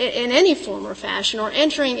in any form or fashion or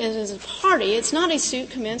entering as a party, it's not a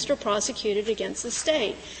suit commenced or prosecuted against the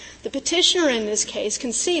state. The petitioner in this case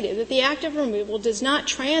conceded that the act of removal does not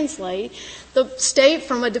translate the state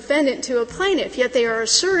from a defendant to a plaintiff, yet they are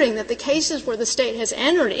asserting that the cases where the state has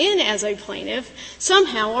entered in as a plaintiff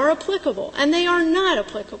somehow are applicable, and they are not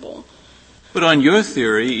applicable. But on your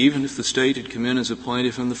theory, even if the state had come in as a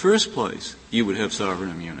plaintiff in the first place, you would have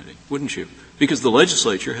sovereign immunity, wouldn't you? Because the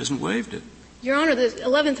legislature hasn't waived it. Your Honor, the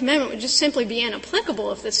 11th Amendment would just simply be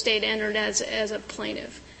inapplicable if the state entered as a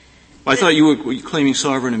plaintiff. I thought you were claiming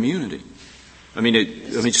sovereign immunity. I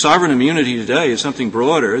mean, sovereign immunity today is something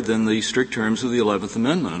broader than the strict terms of the 11th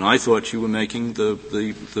Amendment, and I thought you were making the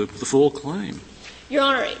full claim. Your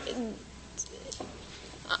Honor,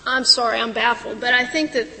 I'm sorry, I'm baffled, but I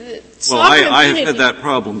think that well, I have had that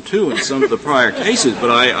problem too in some of the prior cases, but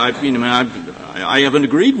I haven't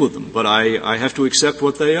agreed with them, but I have to accept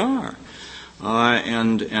what they are.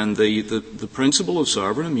 And the principle of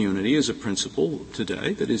sovereign immunity is a principle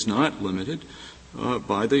today that is not limited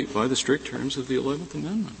by the strict terms of the 11th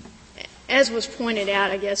Amendment. As was pointed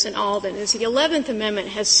out, I guess, in Alden, is the 11th Amendment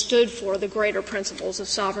has stood for the greater principles of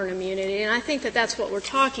sovereign immunity, and I think that that's what we're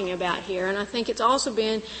talking about here. And I think it's also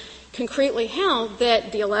been concretely held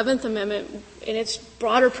that the 11th Amendment, in its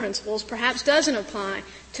broader principles, perhaps doesn't apply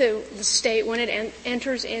to the state when it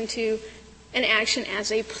enters into an action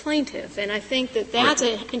as a plaintiff. And I think that that's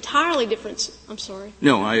an entirely different — I'm sorry.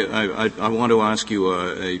 No, I want to ask you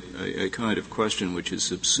a kind of question which is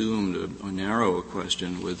subsumed, a narrower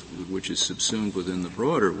question which is subsumed within the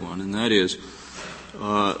broader one, and that is,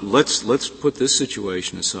 let's put this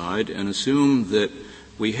situation aside and assume that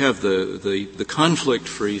we have the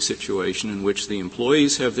conflict-free situation in which the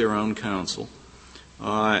employees have their own counsel,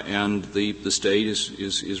 and the state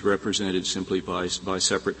is represented simply by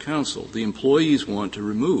separate counsel. The employees want to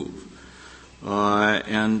remove,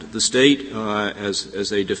 and the state,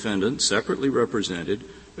 as a defendant, separately represented,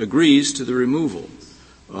 agrees to the removal.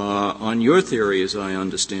 On your theory, as I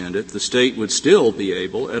understand it, the state would still be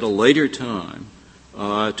able, at a later time,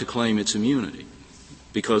 to claim its immunity,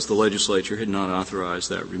 because the legislature had not authorized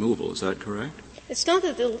that removal. Is that correct? It's not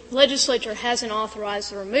that the legislature hasn't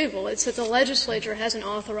authorized the removal. It's that the legislature hasn't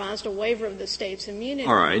authorized a waiver of the state's immunity.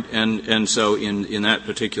 All right. And so in that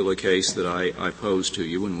particular case that I posed to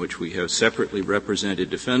you, in which we have separately represented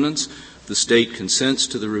defendants, the state consents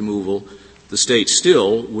to the removal, the state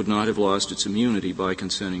still would not have lost its immunity by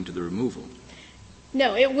consenting to the removal.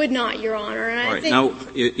 No, it would not, Your Honor. And All right. Now,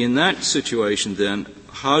 in that situation, then,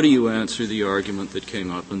 how do you answer the argument that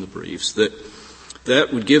came up in the briefs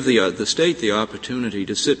that would give the state the opportunity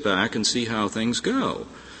to sit back and see how things go?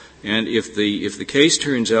 And if the case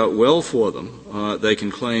turns out well for them, they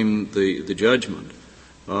can claim the judgment.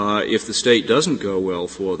 If the state doesn't go well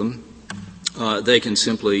for them, they can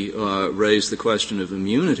simply raise the question of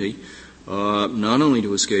immunity, not only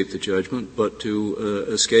to escape the judgment, but to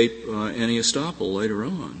escape any estoppel later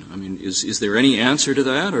on. I mean, is there any answer to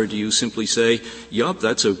that, or do you simply say, yup,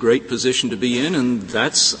 that's a great position to be in, and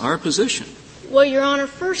that's our position? Well, Your Honor,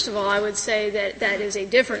 first of all, I would say that is a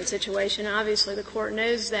different situation. Obviously, the Court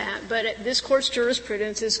knows that. But this Court's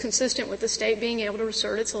jurisprudence is consistent with the state being able to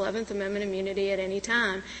assert its 11th Amendment immunity at any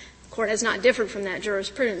time. The Court has not differed from that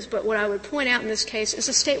jurisprudence. But what I would point out in this case is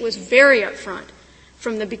the state was very upfront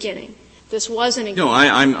from the beginning. This wasn't a... No,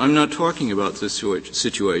 I'm not talking about this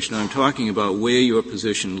situation. I'm talking about where your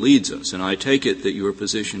position leads us. And I take it that your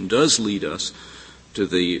position does lead us to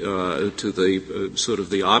the sort of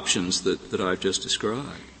the options that I've just described.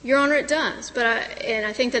 Your Honor, it does. And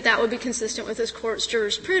I think that would be consistent with this Court's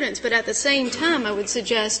jurisprudence. But at the same time, I would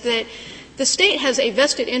suggest that the state has a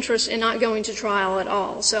vested interest in not going to trial at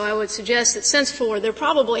all. So I would suggest that since forward, there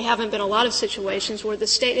probably haven't been a lot of situations where the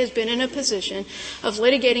state has been in a position of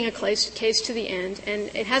litigating a case to the end, and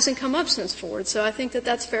it hasn't come up since forward. So I think that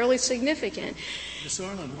that's fairly significant. Ms.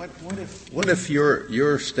 Arlen, what if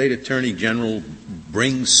your state attorney general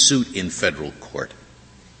brings suit in federal court?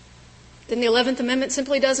 Then the 11th Amendment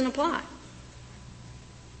simply doesn't apply.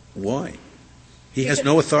 Why? He has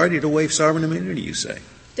no authority to waive sovereign immunity, you say.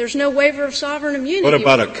 There's no waiver of sovereign immunity. What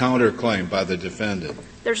about a counterclaim by the defendant?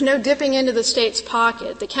 There's no dipping into the state's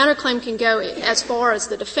pocket. The counterclaim can go as far as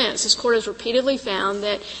the defense. This Court has repeatedly found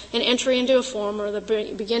that an entry into a form or the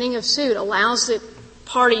beginning of suit allows the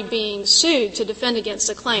party being sued to defend against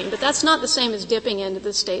a claim. But that's not the same as dipping into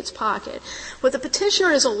the state's pocket. What the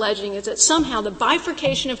petitioner is alleging is that somehow the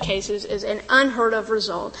bifurcation of cases is an unheard of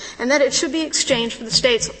result, and that it should be exchanged for the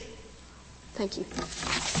state's. Thank you.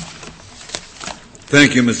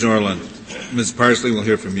 Thank you, Ms. Orland. Ms. Parsley, we'll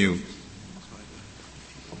hear from you.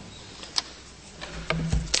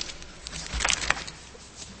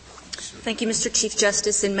 Thank you, Mr. Chief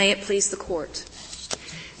Justice, and may it please the Court.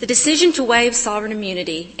 The decision to waive sovereign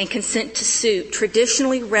immunity and consent to suit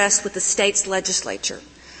traditionally rests with the state's legislature,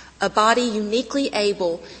 a body uniquely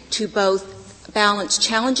able to both balance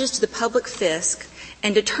challenges to the public fisc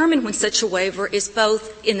and determine when such a waiver is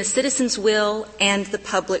both in the citizen's will and the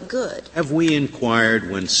public good. Have we inquired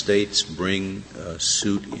when states bring a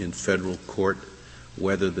suit in federal court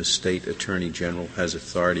whether the state attorney general has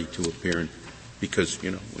authority to appear in, because,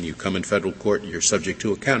 when you come in federal court, you're subject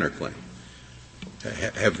to a counterclaim.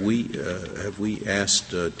 Have we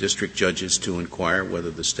asked district judges to inquire whether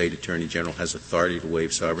the state attorney general has authority to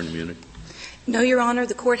waive sovereign immunity? No, Your Honor,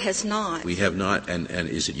 the Court has not. We have not, and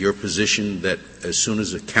is it your position that as soon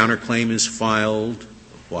as a counterclaim is filed,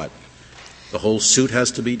 the whole suit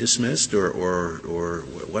has to be dismissed, or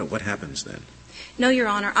what happens then? No, Your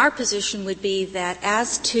Honor, our position would be that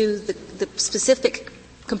as to the specific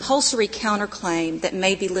compulsory counterclaim that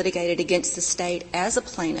may be litigated against the state as a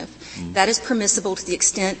plaintiff, that is permissible to the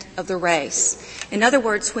extent of the race. In other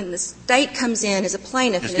words, when the state comes in as a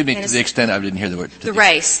plaintiff... Excuse me, to the extent, I didn't hear the word. The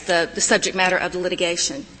race, the subject matter of the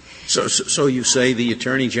litigation. So you say the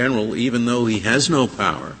attorney general, even though he has no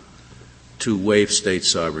power to waive state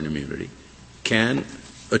sovereign immunity, can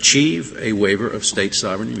achieve a waiver of state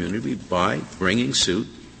sovereign immunity by bringing suit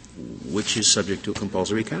which is subject to a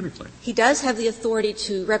compulsory counterclaim. He does have the authority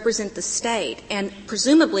to represent the state, and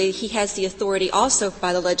presumably he has the authority also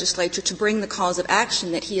by the legislature to bring the cause of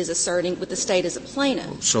action that he is asserting with the state as a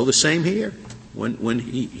plaintiff. So the same here. When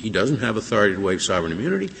he doesn't have authority to waive sovereign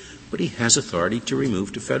immunity, but he has authority to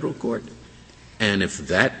remove to federal court. And if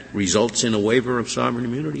that results in a waiver of sovereign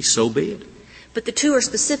immunity, so be it. But the two are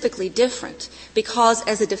specifically different, because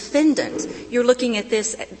as a defendant, you're looking at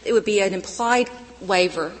this, it would be an implied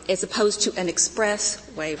waiver as opposed to an express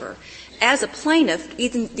waiver. As a plaintiff,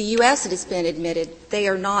 even the U.S. it has been admitted, they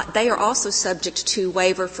are also subject to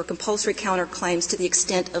waiver for compulsory counterclaims to the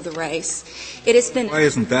extent of the race. It has been. Why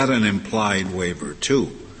isn't that an implied waiver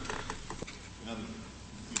too?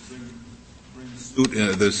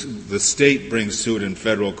 The state brings suit in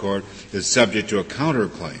federal court is subject to a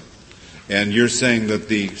counterclaim. And you're saying that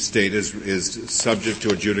the state is subject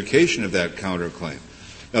to adjudication of that counterclaim.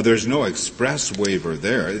 Now, there's no express waiver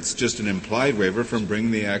there. It's just an implied waiver from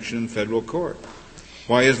bringing the action in federal court.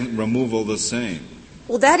 Why isn't removal the same?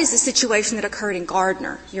 Well, that is the situation that occurred in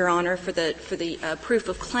Gardner, Your Honor, for the proof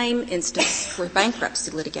of claim instance for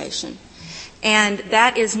bankruptcy litigation. And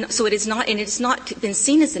that is so it is not, and it's not been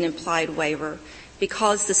seen as an implied waiver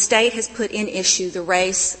because the state has put in issue the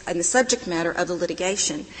race and the subject matter of the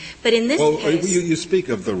litigation. But in this case, you speak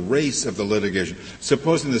of the race of the litigation.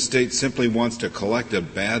 Supposing the state simply wants to collect a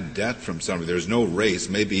bad debt from somebody, there's no race.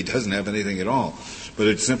 Maybe he doesn't have anything at all, but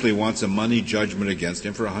it simply wants a money judgment against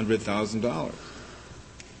him for $100,000.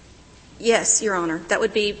 Yes, Your Honor, that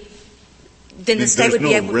would be. Then the state would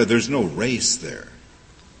be able. There's no race there.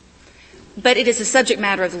 But it is the subject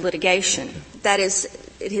matter of the litigation. That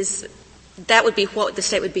would be what the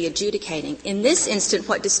state would be adjudicating. In this instant,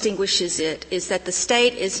 what distinguishes it is that the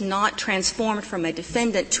state is not transformed from a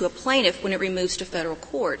defendant to a plaintiff when it removes to federal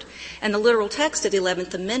court. And the literal text of the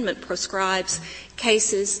 11th Amendment proscribes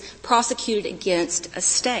cases prosecuted against a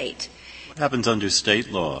state. What happens under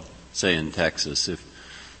state law, say in Texas, if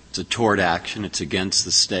it's a tort action, it's against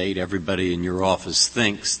the state, everybody in your office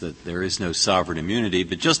thinks that there is no sovereign immunity,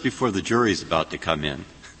 but just before the jury's about to come in,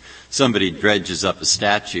 somebody dredges up a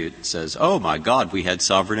statute and says, oh, my God, we had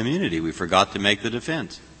sovereign immunity. We forgot to make the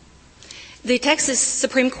defense. The Texas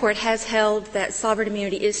Supreme Court has held that sovereign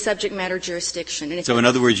immunity is subject matter jurisdiction. And so in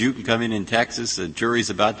other words, you can come in Texas, the jury's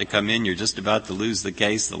about to come in, you're just about to lose the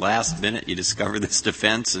case, the last minute you discover this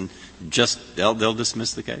defense, and they'll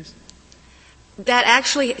dismiss the case? That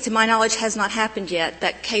actually, to my knowledge, has not happened yet.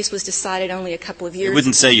 That case was decided only a couple of years ago. You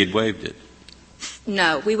wouldn't say you'd waived it?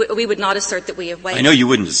 No, we would not assert that we have waived it. I know you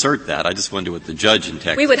wouldn't assert that. I just wonder what the judge in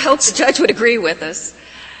Texas. We would hope the judge would agree with us.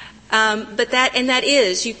 But that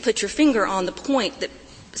is, you put your finger on the point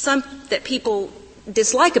that people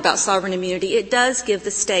dislike about sovereign immunity. It does give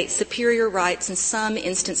the state superior rights in some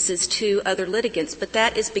instances to other litigants, but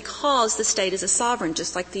that is because the state is a sovereign,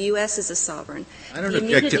 just like the U.S. is a sovereign. I don't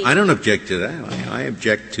object to that. I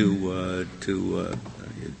object to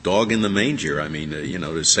dog in the manger. I mean,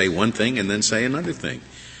 to say one thing and then say another thing.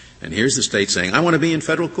 And here's the state saying, I want to be in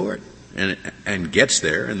federal court, and gets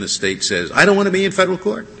there, and the state says, I don't want to be in federal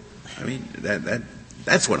court. I mean,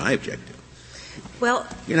 that's what I object to. Well,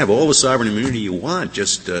 you can have all the sovereign immunity you want,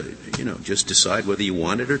 just decide whether you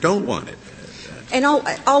want it or don't want it. And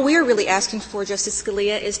all we're really asking for, Justice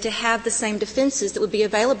Scalia, is to have the same defenses that would be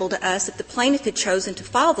available to us if the plaintiff had chosen to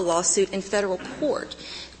file the lawsuit in federal court.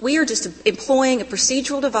 We are just employing a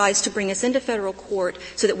procedural device to bring us into federal court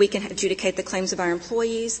so that we can adjudicate the claims of our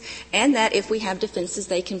employees, and that if we have defenses,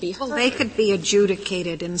 they can be heard. Well, they could be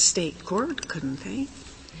adjudicated in state court, couldn't they?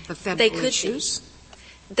 The federal issues?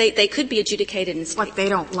 They could be adjudicated in state court. What they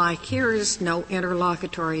don't like here is no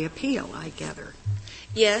interlocutory appeal, I gather.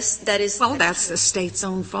 Yes, that is. Well, that's the state's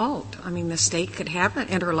own fault. I mean, the state could have an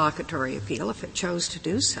interlocutory appeal if it chose to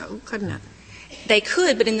do so, couldn't it? They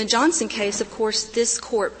could, but in the Johnson case, of course, this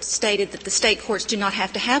court stated that the state courts do not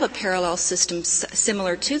have to have a parallel system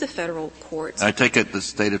similar to the federal courts. I take it the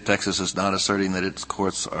state of Texas is not asserting that its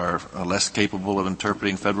courts are less capable of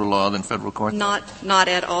interpreting federal law than federal courts? Not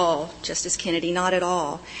at all, Justice Kennedy, not at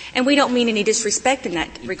all. And we don't mean any disrespect in that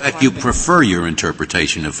requirement. In fact, you prefer your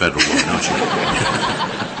interpretation of federal law, don't you?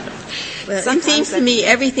 Well, it seems to me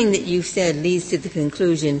everything that you've said leads to the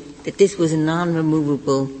conclusion that this was a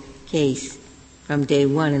non-removable case from day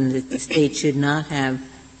one, and that the state should not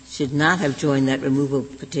have joined that removal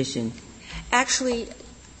petition. Actually,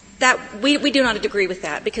 we do not agree with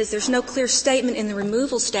that, because there's no clear statement in the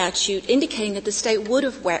removal statute indicating that the state would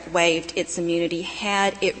have waived its immunity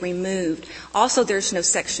had it removed. Also, there's no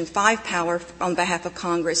Section 5 power on behalf of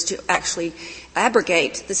Congress to actually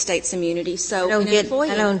abrogate the state's immunity. So I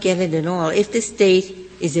don't get it at all. If the state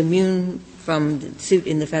is immune from the suit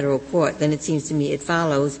in the federal court, then it seems to me it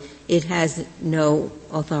follows it has no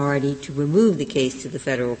authority to remove the case to the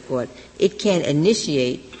federal court. It can't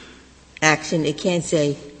initiate action. It can't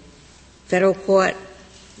say, federal court,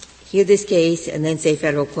 hear this case, and then say,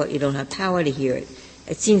 federal court, you don't have power to hear it.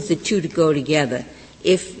 It seems the two to go together.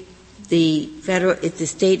 If the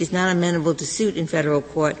state is not amenable to suit in federal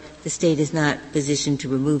court, the state is not positioned to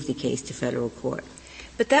remove the case to federal court.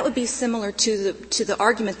 But that would be similar to the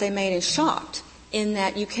argument they made in Schacht, in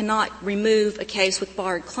that you cannot remove a case with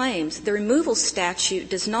barred claims. The removal statute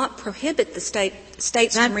does not prohibit the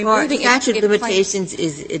states from removing statute of limitations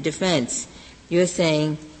is a defense. You're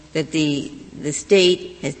saying that the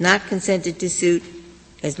state has not consented to suit.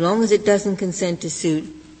 As long as it doesn't consent to suit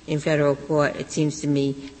in federal court, it seems to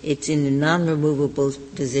me it's in a non-removable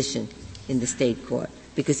position in the state court,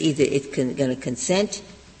 because either it's going to consent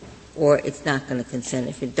or it's not going to consent.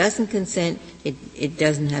 If it doesn't consent, it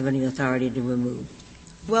doesn't have any authority to remove.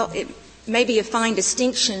 Well, may be a fine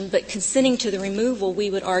distinction, but consenting to the removal,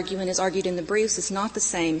 we would argue, and is argued in the briefs, is not the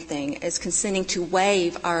same thing as consenting to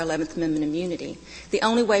waive our 11th Amendment immunity. The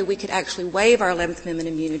only way we could actually waive our 11th Amendment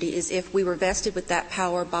immunity is if we were vested with that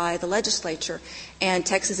power by the legislature. And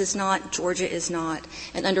Texas is not, Georgia is not.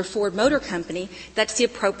 And under Ford Motor Company, that's the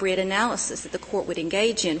appropriate analysis that the court would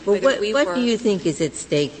engage in. Well, what do you think is at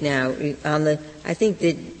stake now? I think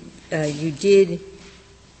that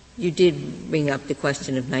you did bring up the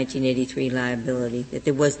question of 1983 liability, that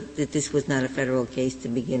this was not a federal case to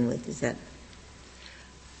begin with. Is that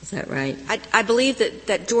right? I believe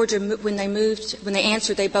that Georgia, when they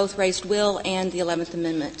answered, they both raised will and the 11th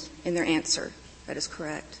Amendment in their answer. That is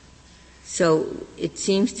correct. So it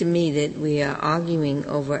seems to me that we are arguing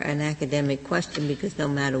over an academic question because no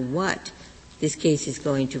matter what, this case is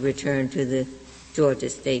going to return to the Georgia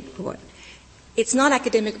State Court. It's not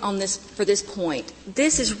academic for this point.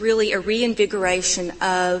 This is really a reinvigoration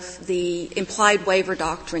of the implied waiver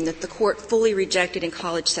doctrine that the court fully rejected in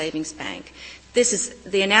College Savings Bank.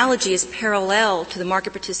 The analogy is parallel to the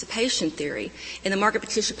market participation theory. In the market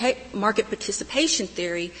participation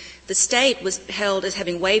theory, the state was held as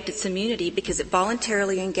having waived its immunity because it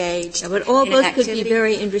voluntarily engaged but all in those an activity. could be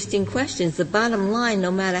very interesting questions. The bottom line,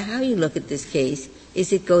 no matter how you look at this case,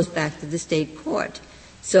 is it goes back to the state court.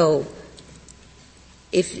 So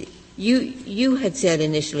if you had said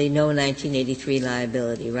initially no 1983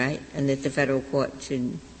 liability, right? And that the federal court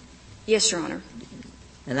should. Yes, Your Honor.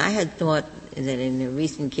 And I had thought that in a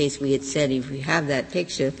recent case we had said if we have that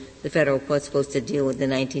picture, the federal court's supposed to deal with the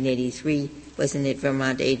 1983, wasn't it,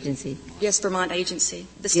 Vermont agency? Yes, Vermont agency.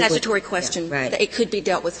 The statutory question, yeah, right. It could be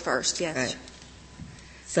dealt with first, yes. Right.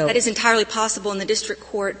 So that is entirely possible in the district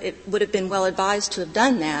court. It would have been well advised to have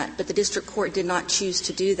done that, but the district court did not choose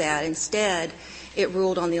to do that. Instead, it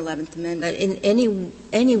ruled on the 11th Amendment. But in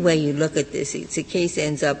any way you look at this, the case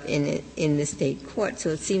ends up in the state court. So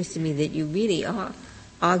it seems to me that you really are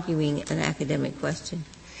arguing an academic question.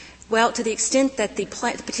 Well, to the extent that the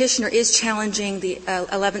petitioner is challenging the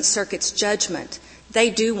 11th Circuit's judgment, they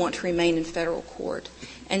do want to remain in federal court.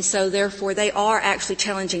 And so, therefore, they are actually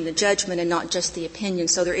challenging the judgment and not just the opinion.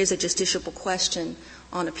 So there is a justiciable question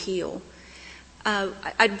on appeal.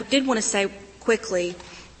 I did want to say quickly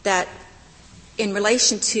that in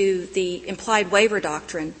relation to the implied waiver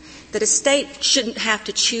doctrine, that a state shouldn't have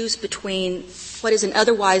to choose between what is an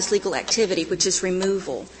otherwise legal activity, which is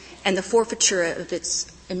removal, and the forfeiture of its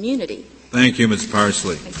immunity. Thank you, Ms.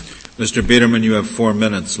 Parsley. Mr. Biederman, you have 4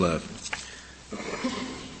 minutes left.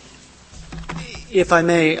 If I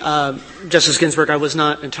may, Justice Ginsburg, I was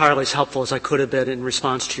not entirely as helpful as I could have been in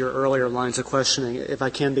response to your earlier lines of questioning. If I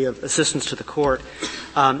can be of assistance to the Court,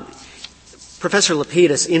 Professor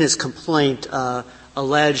Lapides, in his complaint,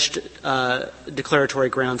 alleged declaratory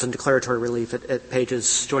grounds and declaratory relief at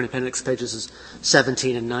Joint Appendix pages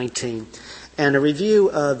 17 and 19. And a review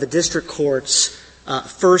of the district court's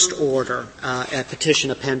first order at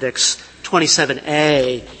Petition Appendix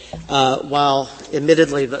 27A, while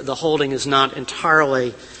admittedly the holding is not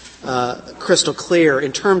entirely crystal clear,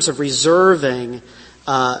 in terms of reserving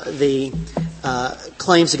the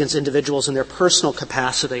claims against individuals in their personal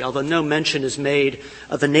capacity, although no mention is made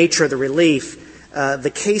of the nature of the relief,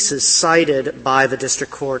 the cases cited by the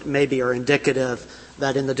district court maybe are indicative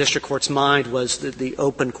that in the district court's mind was the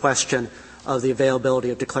open question of the availability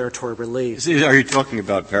of declaratory relief. Are you talking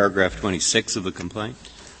about paragraph 26 of the complaint?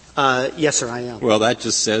 Yes, sir, I am. Well, that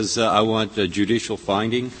just says I want a judicial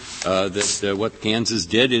finding that what Kansas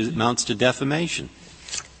did amounts to defamation.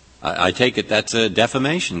 I take it that's a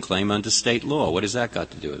defamation claim under state law. What has that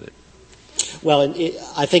got to do with it? Well,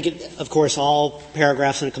 I think, of course, all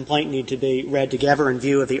paragraphs in a complaint need to be read together in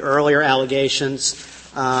view of the earlier allegations,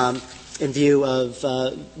 in view of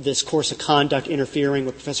this course of conduct interfering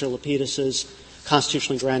with Professor Lapides's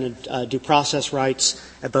constitutionally granted due process rights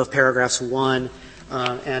at both paragraphs 1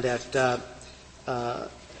 and at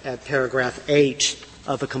paragraph 8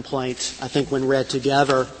 of the complaint. I think when read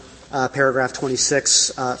together, paragraph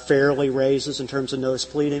 26 fairly raises in terms of notice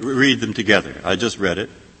pleading. Read them together. I just read it.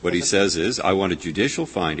 What he says is, I want a judicial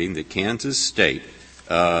finding that Kansas state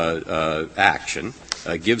action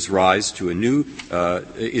gives rise to a new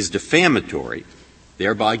is defamatory,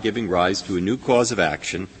 thereby giving rise to a new cause of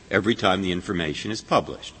action every time the information is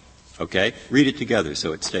published. Okay? Read it together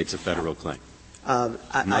so it states a federal claim. I'm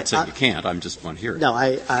not saying you can't. I just want to hear it. No,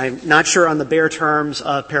 I'm not sure on the bare terms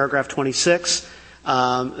of paragraph 26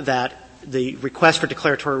 that the request for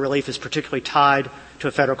declaratory relief is particularly tied to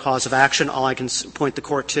a federal cause of action. All I can point the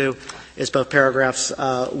Court to is both paragraphs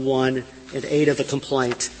 1 and 8 of the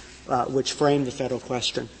complaint, which frame the federal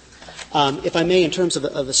question. If I may, in terms of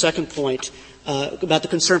the second point, about the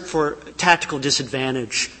concern for tactical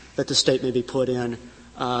disadvantage that the state may be put in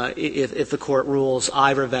if the court rules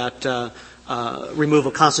either that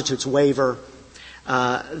removal constitutes waiver,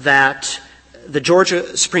 that the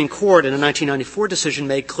Georgia Supreme Court in a 1994 decision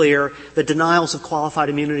made clear that denials of qualified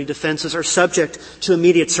immunity defenses are subject to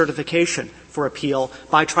immediate certification for appeal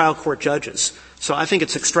by trial court judges. So I think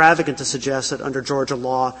it's extravagant to suggest that under Georgia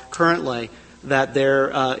law currently that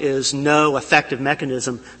there is no effective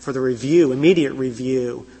mechanism for the immediate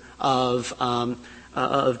review of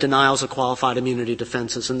denials of qualified immunity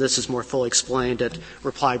defenses, and this is more fully explained at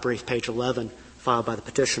reply brief page 11 filed by the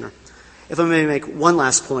petitioner. If I may make one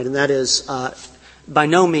last point, and that is by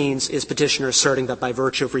no means is petitioner asserting that by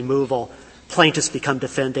virtue of removal plaintiffs become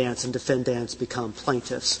defendants and defendants become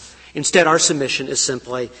plaintiffs. Instead, our submission is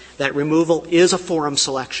simply that removal is a forum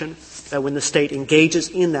selection, that when the state engages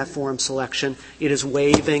in that forum selection, it is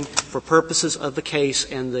waiving for purposes of the case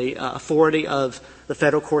and the authority of the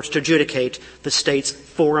federal courts to adjudicate the state's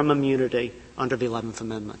forum immunity under the 11th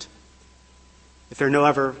Amendment. If there are no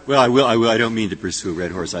other... Well, I will. I don't mean to pursue a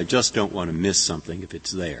red horse. I just don't want to miss something if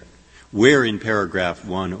it's there. Where in paragraph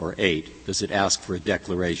 1 or 8 does it ask for a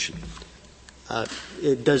declaration?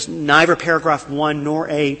 It does neither paragraph 1 nor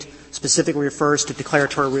 8 specifically refers to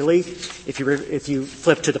declaratory relief. If you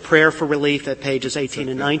flip to the prayer for relief at pages 18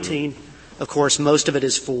 and 19, of course, most of it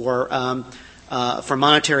is for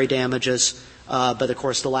monetary damages, but of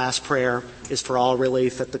course the last prayer is for all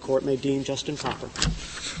relief that the court may deem just and proper.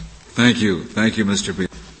 Thank you. Thank you, Mr. B.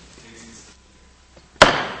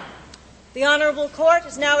 The Honorable Court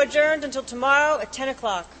is now adjourned until tomorrow at 10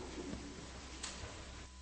 o'clock.